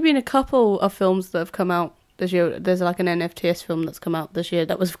there's actually been a couple of films that have come out this year. There's like an NFTS film that's come out this year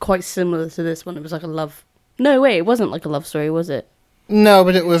that was quite similar to this one. It was like a love... No, wait, it wasn't like a love story, was it? No,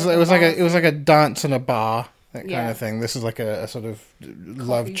 but it was like a dance in a bar, that kind of thing. This is like a sort of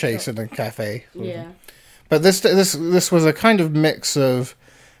love chase in a cafe. Yeah. But this was a kind of mix of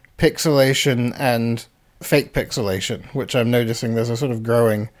pixelation and fake pixelation, which I'm noticing there's a sort of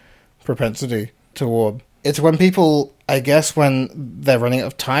growing propensity toward. It's when people, I guess, when they're running out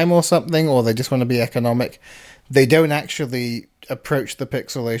of time or something, or they just want to be economic, they don't actually approach the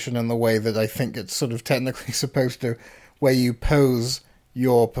pixelation in the way that I think it's sort of technically supposed to, where you pose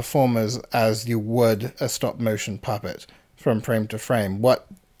your performers as you would a stop-motion puppet from frame to frame. What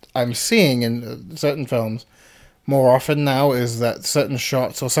I'm seeing in certain films more often now is that certain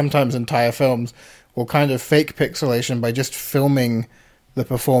shots, or sometimes entire films, will kind of fake pixelation by just filming the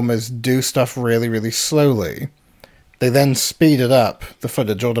performers do stuff really, really slowly. They then speed it up, the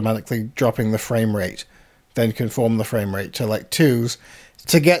footage automatically dropping the frame rate, then conform the frame rate to like 2s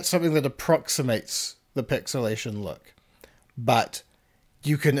to get something that approximates the pixelation look. But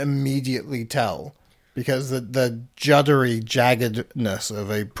you can immediately tell, because the juddery jaggedness of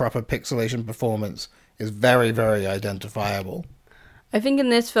a proper pixelation performance is very, very identifiable. I think in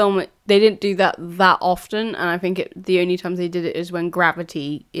this film, they didn't do that often, and I think the only times they did it is when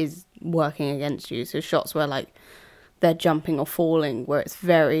gravity is working against you. So shots where, like, they're jumping or falling, where it's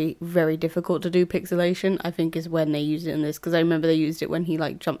very, very difficult to do pixelation, I think is when they used it in this. Because I remember they used it when he,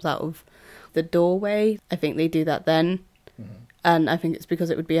 like, jumps out of the doorway. I think they do that then. Mm-hmm. And I think it's because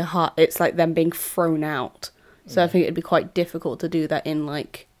it would be it's like them being thrown out. So I think it'd be quite difficult to do that in,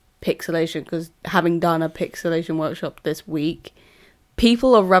 like, pixelation, because having done a pixelation workshop this week,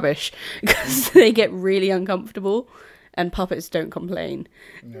 people are rubbish because they get really uncomfortable and puppets don't complain.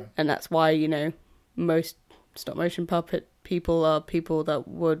 Yeah. And that's why, you know, most stop motion puppet people are people that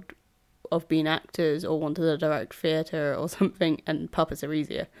would have been actors or wanted to direct theatre or something, and puppets are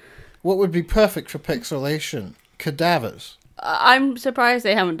easier. What would be perfect for pixelation? Cadavers. I'm surprised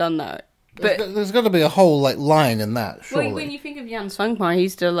they haven't done that. But There's got to be a whole like line in that, surely. well, when you think of Jan Sangma, he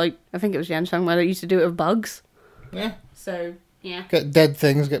used to I think it was Jan Sangma that used to do it with bugs. Yeah. So, yeah. Get dead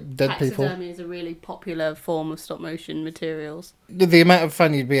things, get dead people. Taxidermy is a really popular form of stop motion materials. The amount of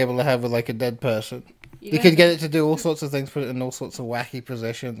fun you'd be able to have with like a dead person. You could get it to do all sorts of things, put it in all sorts of wacky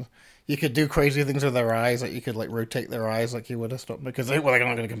positions. You could do crazy things with their eyes, like you could like rotate their eyes like you would have stopped, because they're not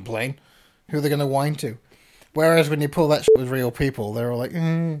going to complain. Who are they going to whine to? Whereas when you pull that shit with real people, they're all like,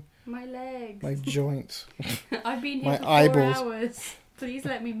 My legs. my joints. I've been here my for eyeballs. 4 hours. Please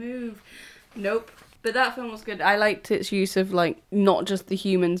let me move. Nope. But that film was good. I liked its use of, like, not just the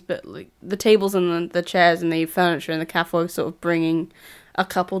humans, but, like, the tables and the chairs and the furniture and the cafe sort of bringing a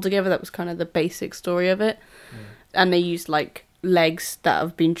couple together. That was kind of the basic story of it. And they used, like, legs that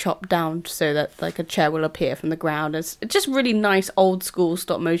have been chopped down so that, like, a chair will appear from the ground. It's just really nice old-school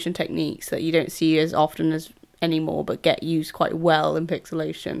stop-motion techniques that you don't see as often as anymore, but get used quite well in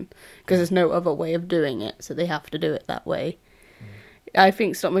pixelation, because there's no other way of doing it, so they have to do it that way. I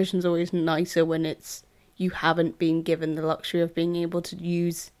think stop motion's always nicer when you haven't been given the luxury of being able to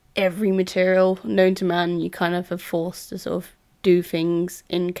use every material known to man. You kind of are forced to sort of do things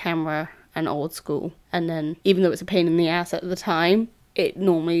in camera and old school, and then even though it's a pain in the ass at the time, it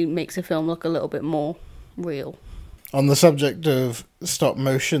normally makes a film look a little bit more real. On the subject of stop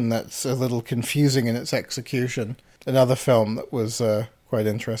motion that's a little confusing in its execution, another film that was quite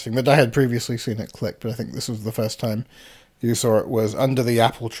interesting, that I had previously seen at Click, but I think this was the first time you saw it, was Under the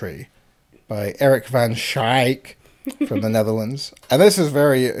Apple Tree by Eric van Schaik from the Netherlands. And this is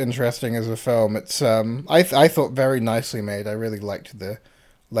very interesting as a film. It's I thought very nicely made. I really liked the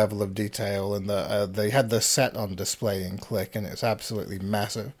level of detail, and they had the set on display in Click, and it's absolutely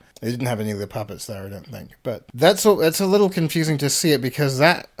massive. They didn't have any of the puppets there, I don't think. But it's a little confusing to see it, because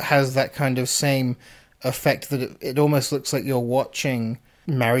that has that kind of same effect that it almost looks like you're watching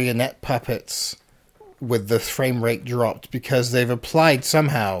marionette puppets with the frame rate dropped, because they've applied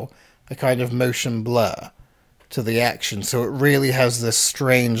somehow a kind of motion blur to the action. So it really has this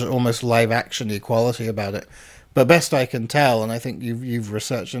strange, almost live action-y quality about it. But best I can tell, and I think you've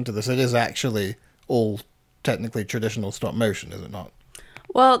researched into this, it is actually all technically traditional stop motion, is it not?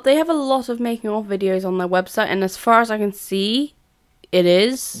 Well, they have a lot of making of videos on their website, and as far as I can see, it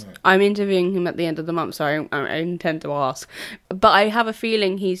is. Right. I'm interviewing him at the end of the month, so I intend to ask. But I have a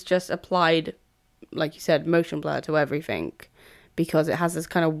feeling he's just applied, like you said, motion blur to everything, because it has this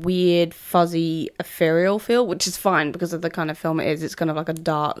kind of weird, fuzzy, ethereal feel, which is fine because of the kind of film it is. It's kind of like a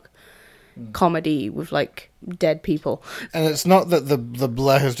dark comedy with, like, dead people. And it's not that the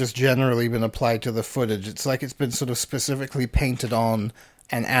blur has just generally been applied to the footage. It's like it's been sort of specifically painted on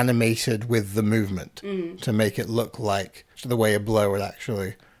and animated with the movement to make it look like the way a blur would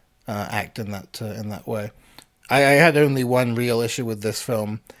actually act in that way. I had only one real issue with this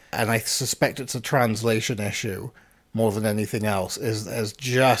film, and I suspect it's a translation issue more than anything else, is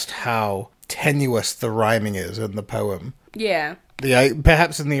just how tenuous the rhyming is in the poem. Yeah.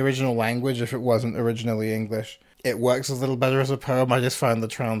 Perhaps in the original language, if it wasn't originally English, it works a little better as a poem. I just found the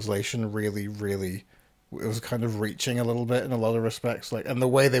translation really, really, it was kind of reaching a little bit in a lot of respects, like, and the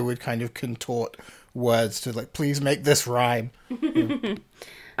way they would kind of contort words to, like, please make this rhyme. Yeah.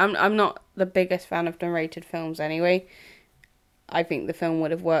 I'm not the biggest fan of narrated films anyway. I think the film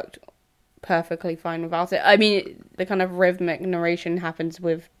would have worked perfectly fine without it. I mean, the kind of rhythmic narration happens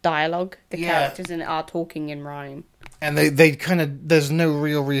with dialogue. The characters in it are talking in rhyme. And they kind of, there's no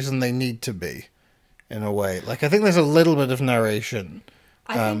real reason they need to be, in a way. Like, I think there's a little bit of narration.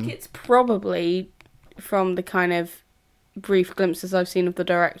 I think it's probably, from the kind of brief glimpses I've seen of the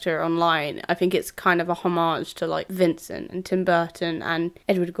director online, I think it's kind of a homage to, like, Vincent and Tim Burton and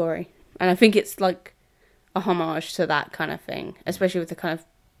Edward Gorey. And I think it's, like, a homage to that kind of thing, especially with the kind of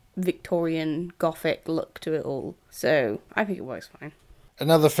Victorian Gothic look to it all. So, I think it works fine.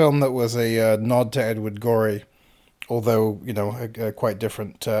 Another film that was a nod to Edward Gorey, although, you know, a quite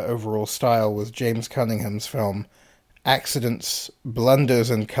different overall style, was James Cunningham's film Accidents, Blunders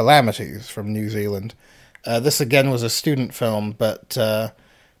and Calamities from New Zealand. This again was a student film, but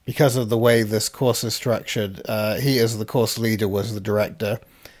because of the way this course is structured, he as the course leader was the director,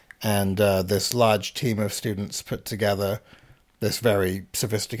 and this large team of students put together this very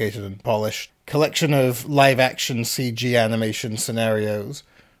sophisticated and polished collection of live-action CG animation scenarios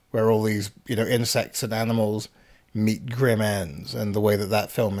where all these, you know, insects and animals meet grim ends. And the way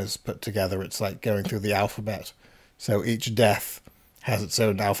that film is put together, it's like going through the alphabet. So each death has its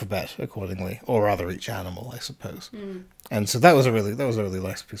own alphabet accordingly, or rather each animal, I suppose. And so that was a really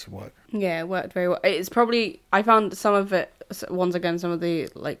nice piece of work. Yeah, it worked very well. It's probably, I found some of it, once again, some of the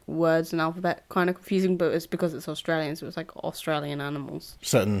like words and alphabet kind of confusing, but it's because it's Australian, so it's like Australian animals.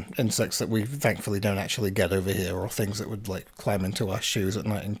 Certain insects that we thankfully don't actually get over here, or things that would like climb into our shoes at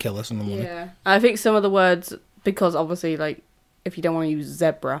night and kill us in the morning. Yeah, I think some of the words, because obviously, like, if you don't want to use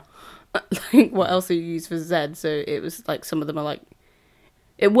zebra, like, what else do you use for Z? So it was like some of them are like,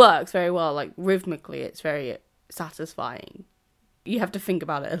 it works very well. Like rhythmically, it's very satisfying. You have to think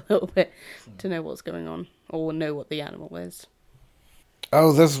about it a little bit to know what's going on or know what the animal is.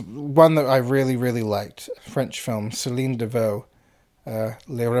 Oh, there's one that I really, really liked. French film, Céline Devaux,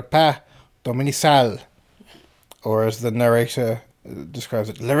 Les Repas Dominical, or as the narrator describes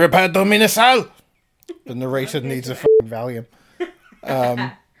it, Les Repas Dominical. The narrator needs a fucking Valium.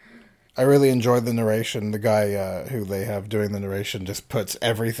 I really enjoyed the narration. The guy who they have doing the narration just puts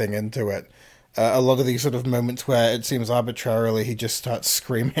everything into it. A lot of these sort of moments where it seems arbitrarily he just starts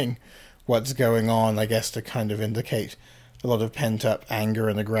screaming what's going on, I guess to kind of indicate a lot of pent-up anger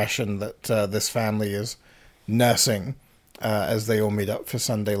and aggression that this family is nursing as they all meet up for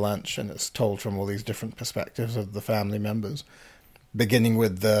Sunday lunch, and it's told from all these different perspectives of the family members, beginning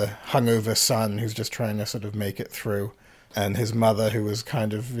with the hungover son who's just trying to sort of make it through, and his mother who was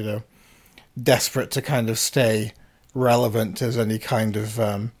kind of, you know, desperate to kind of stay relevant as any kind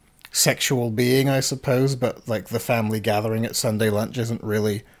of sexual being, I suppose, but like the family gathering at Sunday lunch isn't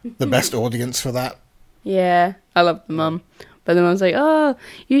really the best audience for that. Yeah, I love the mum. But the mum's like, oh,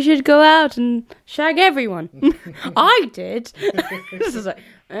 you should go out and shag everyone. I did. This is like,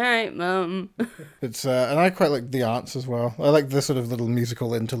 all right, mum. It's and I quite like the aunts as well. I like the sort of little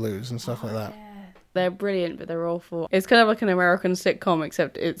musical interludes and stuff like that. Yeah. They're brilliant, but they're awful. It's kind of like an American sitcom,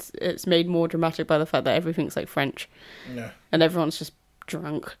 except it's made more dramatic by the fact that everything's like French. Yeah. And everyone's just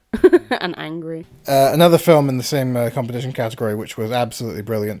drunk and angry. Another film in the same competition category, which was absolutely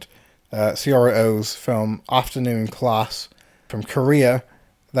brilliant. Seora Oh's film Afternoon Class from Korea.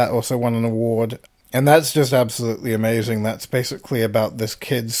 That also won an award. And that's just absolutely amazing. That's basically about this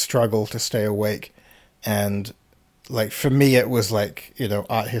kid's struggle to stay awake. And like for me, it was like, you know,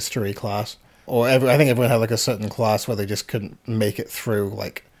 art history class. Or I think everyone had like a certain class where they just couldn't make it through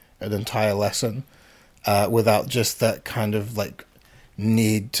like an entire lesson without just that kind of like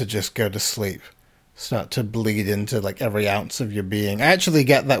need to just go to sleep. Start to bleed into like every ounce of your being. I actually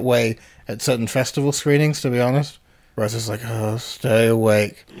get that way at certain festival screenings, to be honest. Where it's just like, oh, stay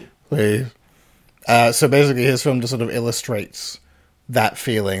awake, please. So basically his film just sort of illustrates that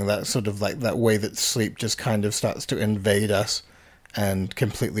feeling, that sort of like that way that sleep just kind of starts to invade us and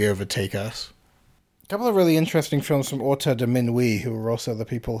completely overtake us. A couple of really interesting films from Auteur de Minuit, who were also the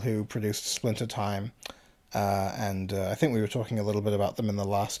people who produced Splinter Time. And I think we were talking a little bit about them in the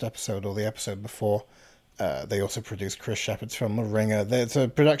last episode or the episode before. They also produced Chris Shepard's film The Ringer. It's a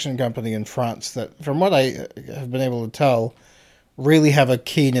production company in France that, from what I have been able to tell, really have a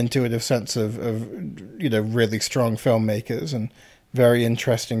keen, intuitive sense of you know, really strong filmmakers and very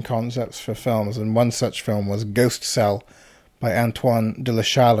interesting concepts for films. And one such film was Ghost Cell by Antoine de la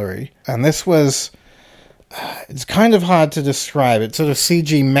Chalerie. And this was... it's kind of hard to describe. It's sort of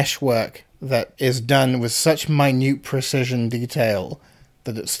CG meshwork that is done with such minute precision detail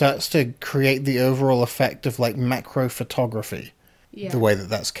that it starts to create the overall effect of like macro photography. Yeah. The way that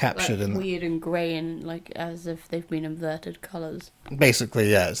that's captured like in weird and grey and like as if they've been inverted colours.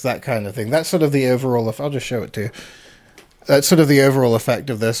 Basically, yeah, it's that kind of thing. That's sort of the overall. I'll just show it to you. That's sort of the overall effect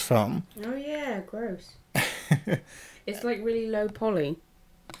of this film. Oh yeah, gross. It's like really low poly.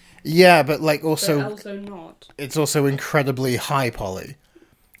 Yeah, but like also, but also not. It's also incredibly high poly.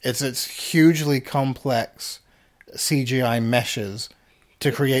 It's hugely complex CGI meshes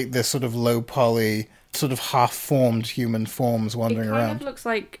to create this sort of low poly, sort of half-formed human forms wandering around. It kind of looks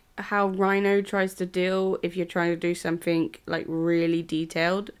like how Rhino tries to deal if you're trying to do something like really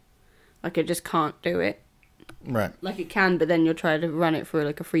detailed. Like it just can't do it. Right. Like it can, but then you'll try to run it through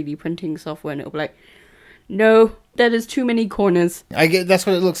like a 3D printing software and it'll be like, no, that is too many corners. That's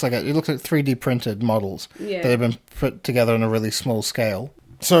what it looks like. It looks like 3D printed models that have been put together on a really small scale.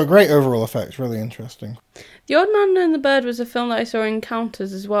 So a great overall effect, really interesting. The Odd Man and the Bird was a film that I saw in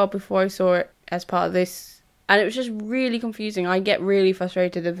Counters as well before I saw it as part of this. And it was just really confusing. I get really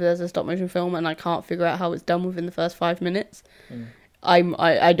frustrated if there's a stop motion film and I can't figure out how it's done within the first 5 minutes.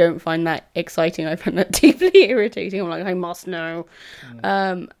 I don't find that exciting. I find that deeply irritating. I'm like, I must know.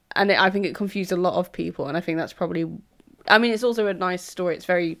 I think it confused a lot of people. And I think that's probably... I mean, it's also a nice story. It's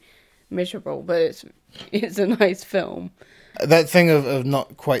very miserable, but it's a nice film. That thing of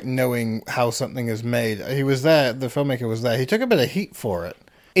not quite knowing how something is made, he was there, the filmmaker was there, he took a bit of heat for it.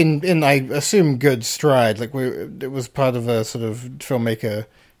 In I assume, good stride. Like, it was part of a sort of filmmaker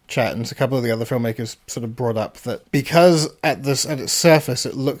chat, and a couple of the other filmmakers sort of brought up that because at its surface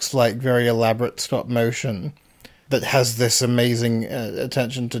it looks like very elaborate stop motion that has this amazing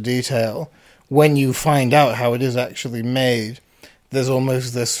attention to detail, when you find out how it is actually made, there's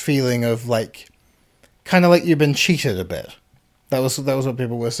almost this feeling of like, kind of like you've been cheated a bit. That was what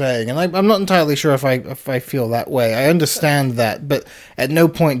people were saying, and I'm not entirely sure if I feel that way. I understand that, but at no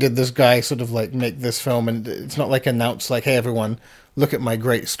point did this guy sort of like make this film, and it's not like announced like, "Hey everyone, look at my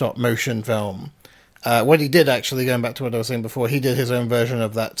great stop motion film." What he did, actually, going back to what I was saying before, he did his own version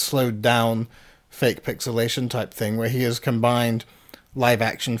of that slowed down fake pixelation type thing, where he has combined live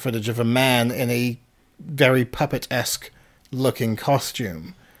action footage of a man in a very puppet-esque looking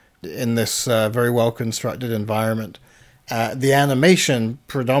costume in this very well constructed environment. The animation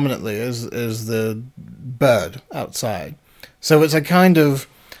predominantly is the bird outside. So it's a kind of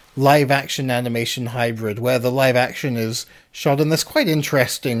live-action animation hybrid where the live action is shot in this quite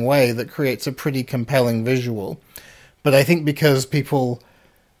interesting way that creates a pretty compelling visual. But I think because people,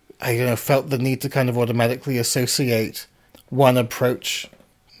 felt the need to kind of automatically associate one approach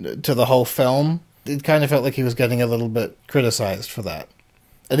to the whole film, it kind of felt like he was getting a little bit criticized for that.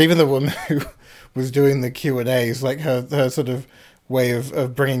 And even the woman who was doing the Q&As, like her sort of way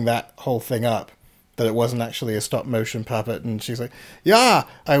of bringing that whole thing up, that it wasn't actually a stop motion puppet, and she's like, "Yeah,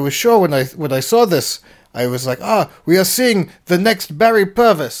 I was sure when I saw this, I was like, we are seeing the next Barry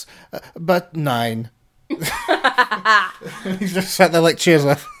Purvis, but 9." He just sat there like, "Cheers,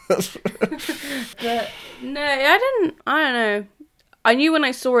 love." No, I don't know. I knew when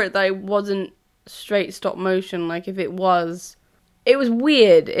I saw it that it wasn't straight stop motion. Like, if it was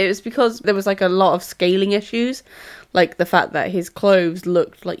weird. It was because there was like a lot of scaling issues, like the fact that his clothes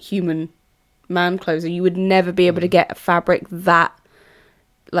looked like human man clothes, and you would never be able to get a fabric that,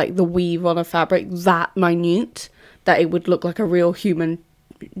 like the weave on a fabric that minute, that it would look like a real human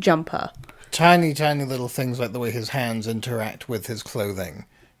jumper. Tiny, tiny little things like the way his hands interact with his clothing.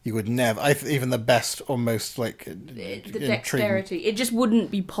 You would never, even the best or most, like, the dexterity, it just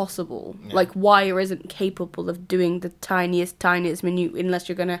wouldn't be possible. Yeah. Like, wire isn't capable of doing the tiniest minute, unless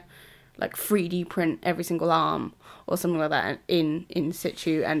you're gonna, like, 3D print every single arm or something like that in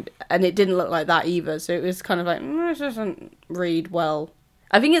situ, and it didn't look like that either, so it was kind of like, it doesn't read well.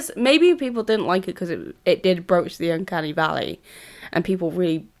 I think it's, maybe people didn't like it because it did broach the uncanny valley, and people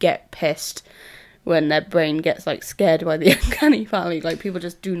really get pissed when their brain gets, like, scared by the uncanny valley. Like, people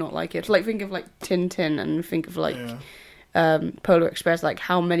just do not like it. Like, think of, like, Tintin, and think of, like, Polar Express, like,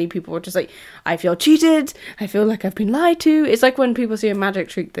 how many people were just like, "I feel cheated, I feel like I've been lied to." It's like when people see a magic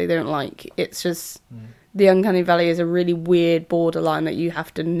trick they don't like. It's just, the uncanny valley is a really weird borderline that you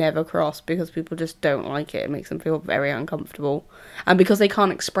have to never cross, because people just don't like it. It makes them feel very uncomfortable. And because they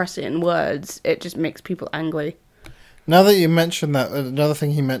can't express it in words, it just makes people angry. Now that you mentioned that, another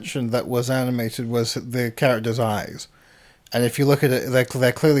thing he mentioned that was animated was the character's eyes. And if you look at it,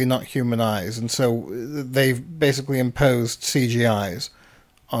 they're clearly not human eyes, and so they've basically imposed CGIs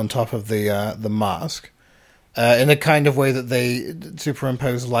on top of the mask, in a kind of way that they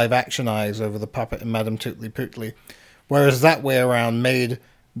superimpose live-action eyes over the puppet in Madame Tootly Pootly, whereas that way around made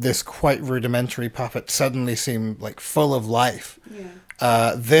this quite rudimentary puppet suddenly seem like full of life.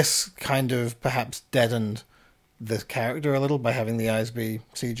 Yeah. This kind of perhaps deadened the character a little by having the eyes be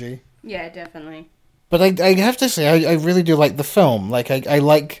CG. Yeah, definitely. But I have to say, I really do like the film. Like, I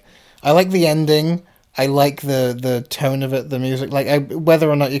like the ending. I like the tone of it, the music. Like, whether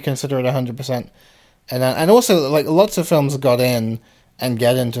or not you consider it 100%. And also, like, lots of films got in and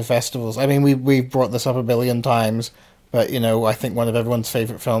get into festivals. I mean, we've brought this up a billion times, but, I think one of everyone's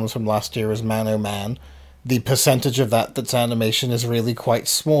favourite films from last year is Man, Oh Man. The percentage of that's animation is really quite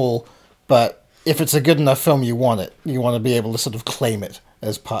small, but if it's a good enough film, you want it. You want to be able to sort of claim it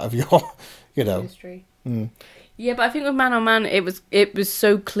as part of your, history. Yeah, but I think with Man on Man, it was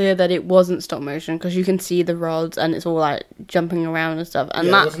so clear that it wasn't stop motion, because you can see the rods and it's all like jumping around and stuff. And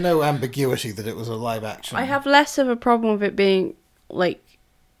there was no ambiguity that it was a live action. I have less of a problem with it being like,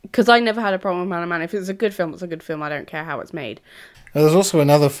 because I never had a problem with Man on Man. If it's a good film, it's a good film. I don't care how it's made. There's also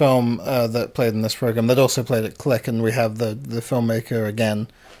another film that played in this program that also played at Click, and we have the filmmaker again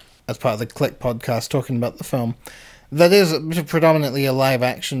as part of the Click podcast talking about the film. That is predominantly a live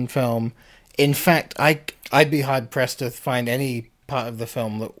action film. In fact, I'd be hard pressed to find any part of the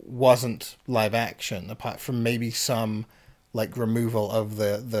film that wasn't live action, apart from maybe some like removal of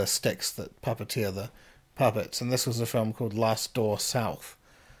the sticks that puppeteer the puppets. And this was a film called Last Door South,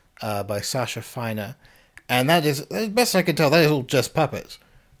 by Sasha Feiner. And that is, as best I can tell, that is all just puppets.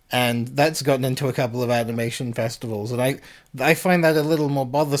 And that's gotten into a couple of animation festivals. And I find that a little more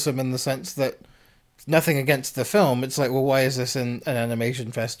bothersome in the sense that nothing against the film. It's like, well, why is this in an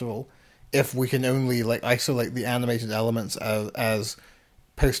animation festival if we can only like isolate the animated elements as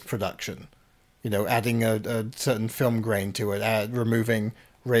post-production? You know, adding a certain film grain to it, removing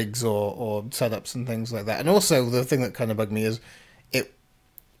rigs or setups and things like that. And also, the thing that kind of bugged me is it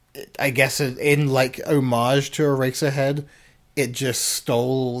I guess in like homage to Eraserhead, it just stole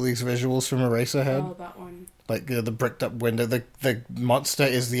all these visuals from Eraserhead. Oh, that one. Like the bricked up window. The monster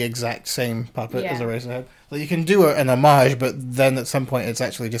is the exact same puppet as Eraserhead. Like you can do an homage, but then at some point it's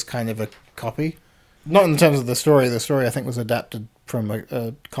actually just kind of a copy. Not in terms of the story. The story, I think, was adapted from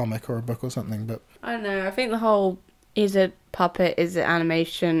a comic or a book or something. But I don't know. I think the whole, is it puppet, is it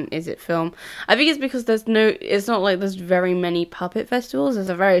animation, is it film? I think it's because it's not like there's very many puppet festivals. There's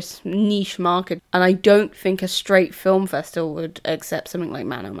a very niche market. And I don't think a straight film festival would accept something like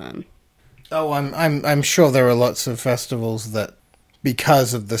Man O' Man. Oh, I'm sure there are lots of festivals that,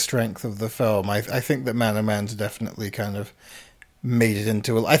 because of the strength of the film, I think that Man O' Man's definitely kind of made it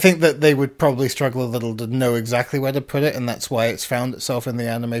into I think that they would probably struggle a little to know exactly where to put it, and that's why it's found itself in the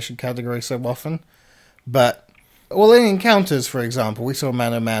animation category so often. But, well, in Encounters, for example, we saw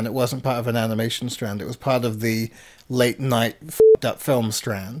Man O' Man. It wasn't part of an animation strand. It was part of the late-night f***ed-up film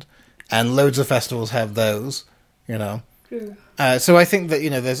strand. And loads of festivals have those, you know. So I think that, you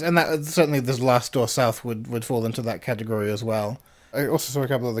know, certainly this Last Door South would fall into that category as well. I also saw a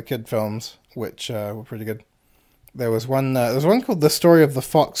couple of the kid films, which were pretty good. There was one called The Story of the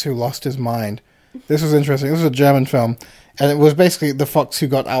Fox Who Lost His Mind. This was interesting. This was a German film, and it was basically the fox who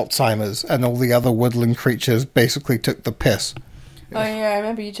got Alzheimer's, and all the other woodland creatures basically took the piss. Oh yeah, I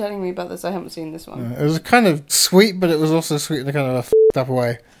remember you telling me about this. I haven't seen this one. It was kind of sweet, but it was also sweet in a kind of a f***ed up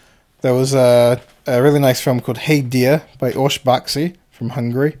way. There was a really nice film called Hey Dear by Ors Baxi from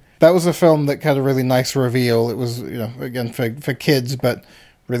Hungary. That was a film that had a really nice reveal. It was, you know, again for kids, but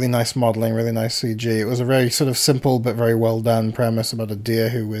really nice modelling, really nice CG. It was a very sort of simple but very well done premise about a deer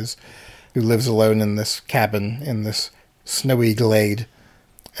who lives alone in this cabin in this snowy glade,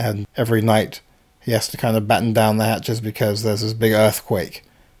 and every night he has to kind of batten down the hatches because there's this big earthquake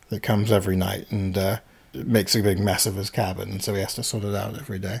that comes every night, and it makes a big mess of his cabin, and so he has to sort it out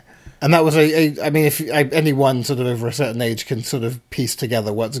every day. And that was I mean, if anyone sort of over a certain age can sort of piece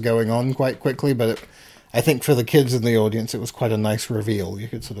together what's going on quite quickly, but I think for the kids in the audience, it was quite a nice reveal, you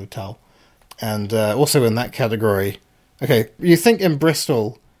could sort of tell. And also in that category, okay, you think in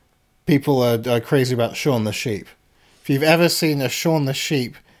Bristol, people are crazy about Shaun the Sheep. If you've ever seen a Shaun the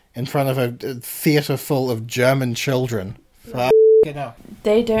Sheep in front of a theatre full of German children,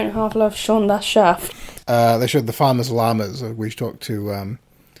 they don't half love Shaun the Shaft. They showed The Farmer's Llamas. We talked to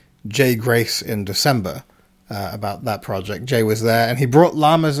Jay Grace in December about that project. Jay was there, and he brought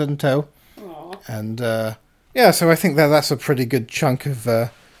llamas in tow. And, so I think that's a pretty good chunk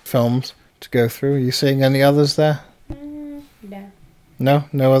of films to go through. Are you seeing any others there? No. No?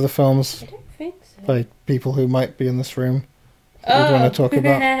 No other films? I don't think so. By people who might be in this room that you'd want to talk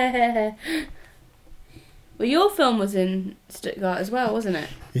about? Well, your film was in Stuttgart as well, wasn't it?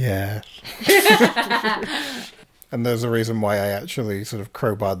 Yeah. And there's a reason why I actually sort of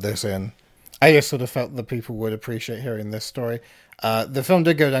crowbarred this in. I just sort of felt that people would appreciate hearing this story. The film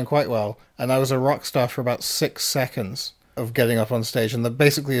did go down quite well, and I was a rock star for about 6 seconds of getting up on stage, and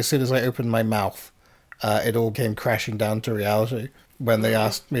basically as soon as I opened my mouth, it all came crashing down to reality when they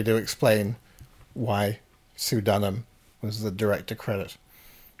asked me to explain why Sue Dunham was the director credit.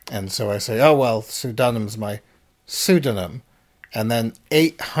 And so I say, oh well, Sue Dunham's my pseudonym. And then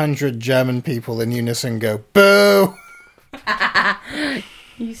 800 German people in unison go, boo!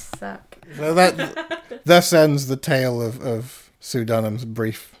 You suck. So thus ends the tale of Sue Dunham's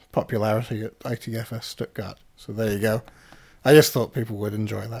brief popularity at ITFS Stuttgart. So there you go. I just thought people would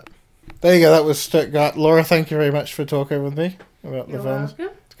enjoy that. There you go, that was Stuttgart. Laura, thank you very much for talking with me about the films.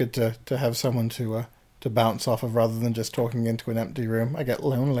 Welcome. It's good to have someone to bounce off of rather than just talking into an empty room. I get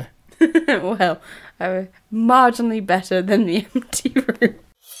lonely. Well, I was marginally better than the empty room.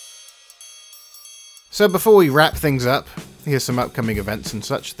 So before we wrap things up, here's some upcoming events and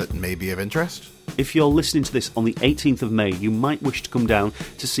such that may be of interest. If you're listening to this on the 18th of May, you might wish to come down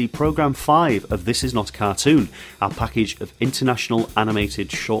to see Programme 5 of This Is Not a Cartoon, our package of international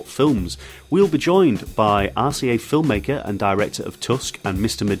animated short films. We'll be joined by RCA filmmaker and director of Tusk and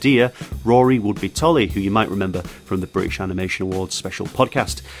Mr. Medea, Rory Woodby-Tolley, who you might remember from the British Animation Awards special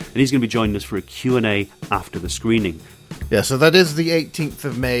podcast. And he's going to be joining us for a Q&A after the screening. Yeah, so that is the 18th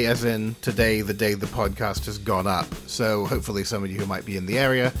of May, as in today, the day the podcast has gone up. So hopefully some of you who might be in the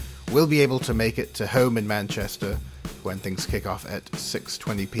area will be able to make it to Home in Manchester when things kick off at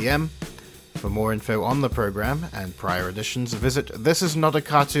 6:20 p.m. For more info on the programme and prior editions, visit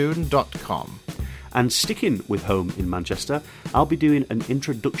thisisnotacartoon.com. And sticking with Home in Manchester, I'll be doing an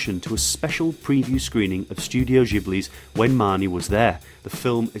introduction to a special preview screening of Studio Ghibli's When Marnie Was There. The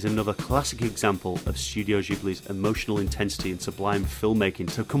film is another classic example of Studio Ghibli's emotional intensity and sublime filmmaking.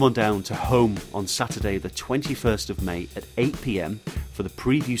 So come on down to Home on Saturday the 21st of May at 8 p.m. for the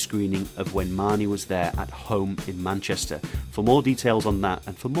preview screening of When Marnie Was There at Home in Manchester. For more details on that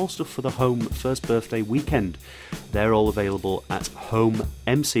and for more stuff for the Home First Birthday weekend, they're all available at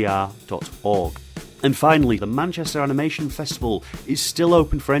homemcr.org. And finally, the Manchester Animation Festival is still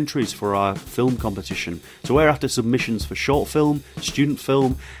open for entries for our film competition. So we're after submissions for short film, student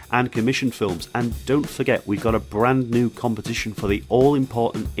film, and commissioned films. And don't forget, we've got a brand new competition for the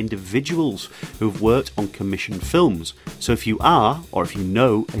all-important individuals who've worked on commissioned films. So if you are, or if you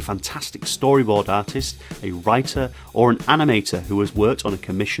know, a fantastic storyboard artist, a writer, or an animator who has worked on a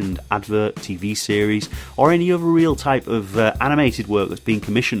commissioned advert, TV series, or any other real type of animated work that's been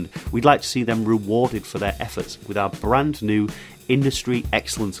commissioned, we'd like to see them rewarded for their efforts with our brand new Industry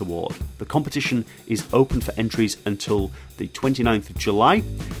Excellence Award. The competition is open for entries until the 29th of July,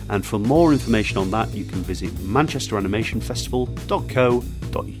 and for more information on that you can visit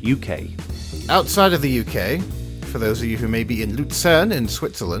manchesteranimationfestival.co.uk. Outside of the UK, for those of you who may be in Luzern in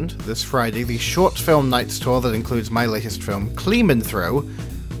Switzerland, this Friday the Short Film Nights tour that includes my latest film, Kleeman Throw,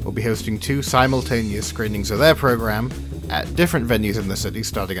 will be hosting 2 simultaneous screenings of their programme at different venues in the city,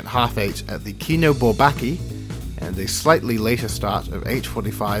 starting at 8:30 at the Kino Bourbaki, and a slightly later start of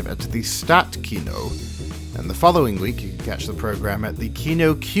 8:45 at the Stadtkino. And the following week, you can catch the programme at the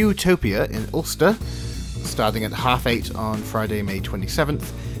Kino Qtopia in Ulster, starting at 8:30 on Friday, May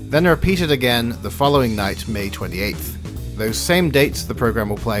 27th, then repeated again the following night, May 28th. Those same dates, the programme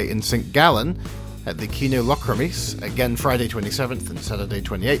will play in St. Gallen at the Kino Lochramis, again Friday 27th and Saturday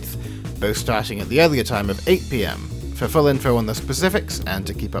 28th, both starting at the earlier time of 8 p.m. For full info on the specifics and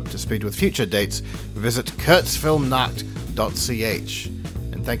to keep up to speed with future dates, visit kurtzfilmnacht.ch.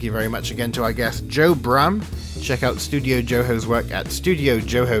 And thank you very much again to our guest Joe Bram. Check out Studio Joho's work at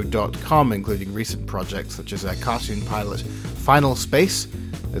studiojoho.com, including recent projects such as their cartoon pilot Final Space,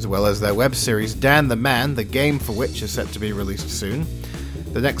 as well as their web series Dan the Man, the game for which is set to be released soon.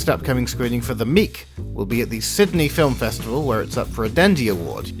 The next upcoming screening for The Meek will be at the Sydney Film Festival, where it's up for a Dendy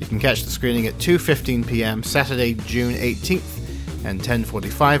Award. You can catch the screening at 2:15 p.m. Saturday, June 18th, and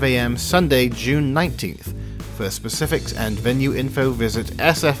 10:45 a.m. Sunday, June 19th. For specifics and venue info, visit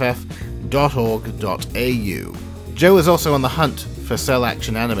sff.org.au. Joe is also on the hunt for cell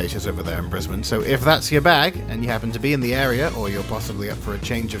action animators over there in Brisbane, so if that's your bag, and you happen to be in the area, or you're possibly up for a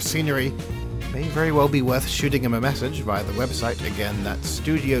change of scenery, may very well be worth shooting him a message via the website. Again, that's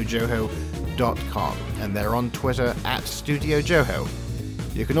studiojoho.com, and they're on Twitter at studiojoho.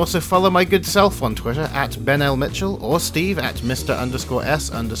 You can also follow my good self on Twitter at Ben L. Mitchell, or Steve at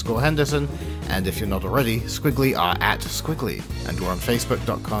Mr_S_Henderson, and if you're not already, Squiggly are at Squiggly, and we're on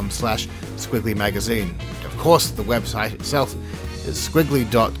Facebook.com/Squiggly Magazine. Of course, the website itself is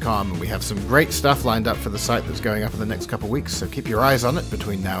squiggly.com, and we have some great stuff lined up for the site that's going up in the next couple of weeks, so keep your eyes on it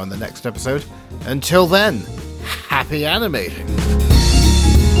between now and the next episode. Until then, happy animating!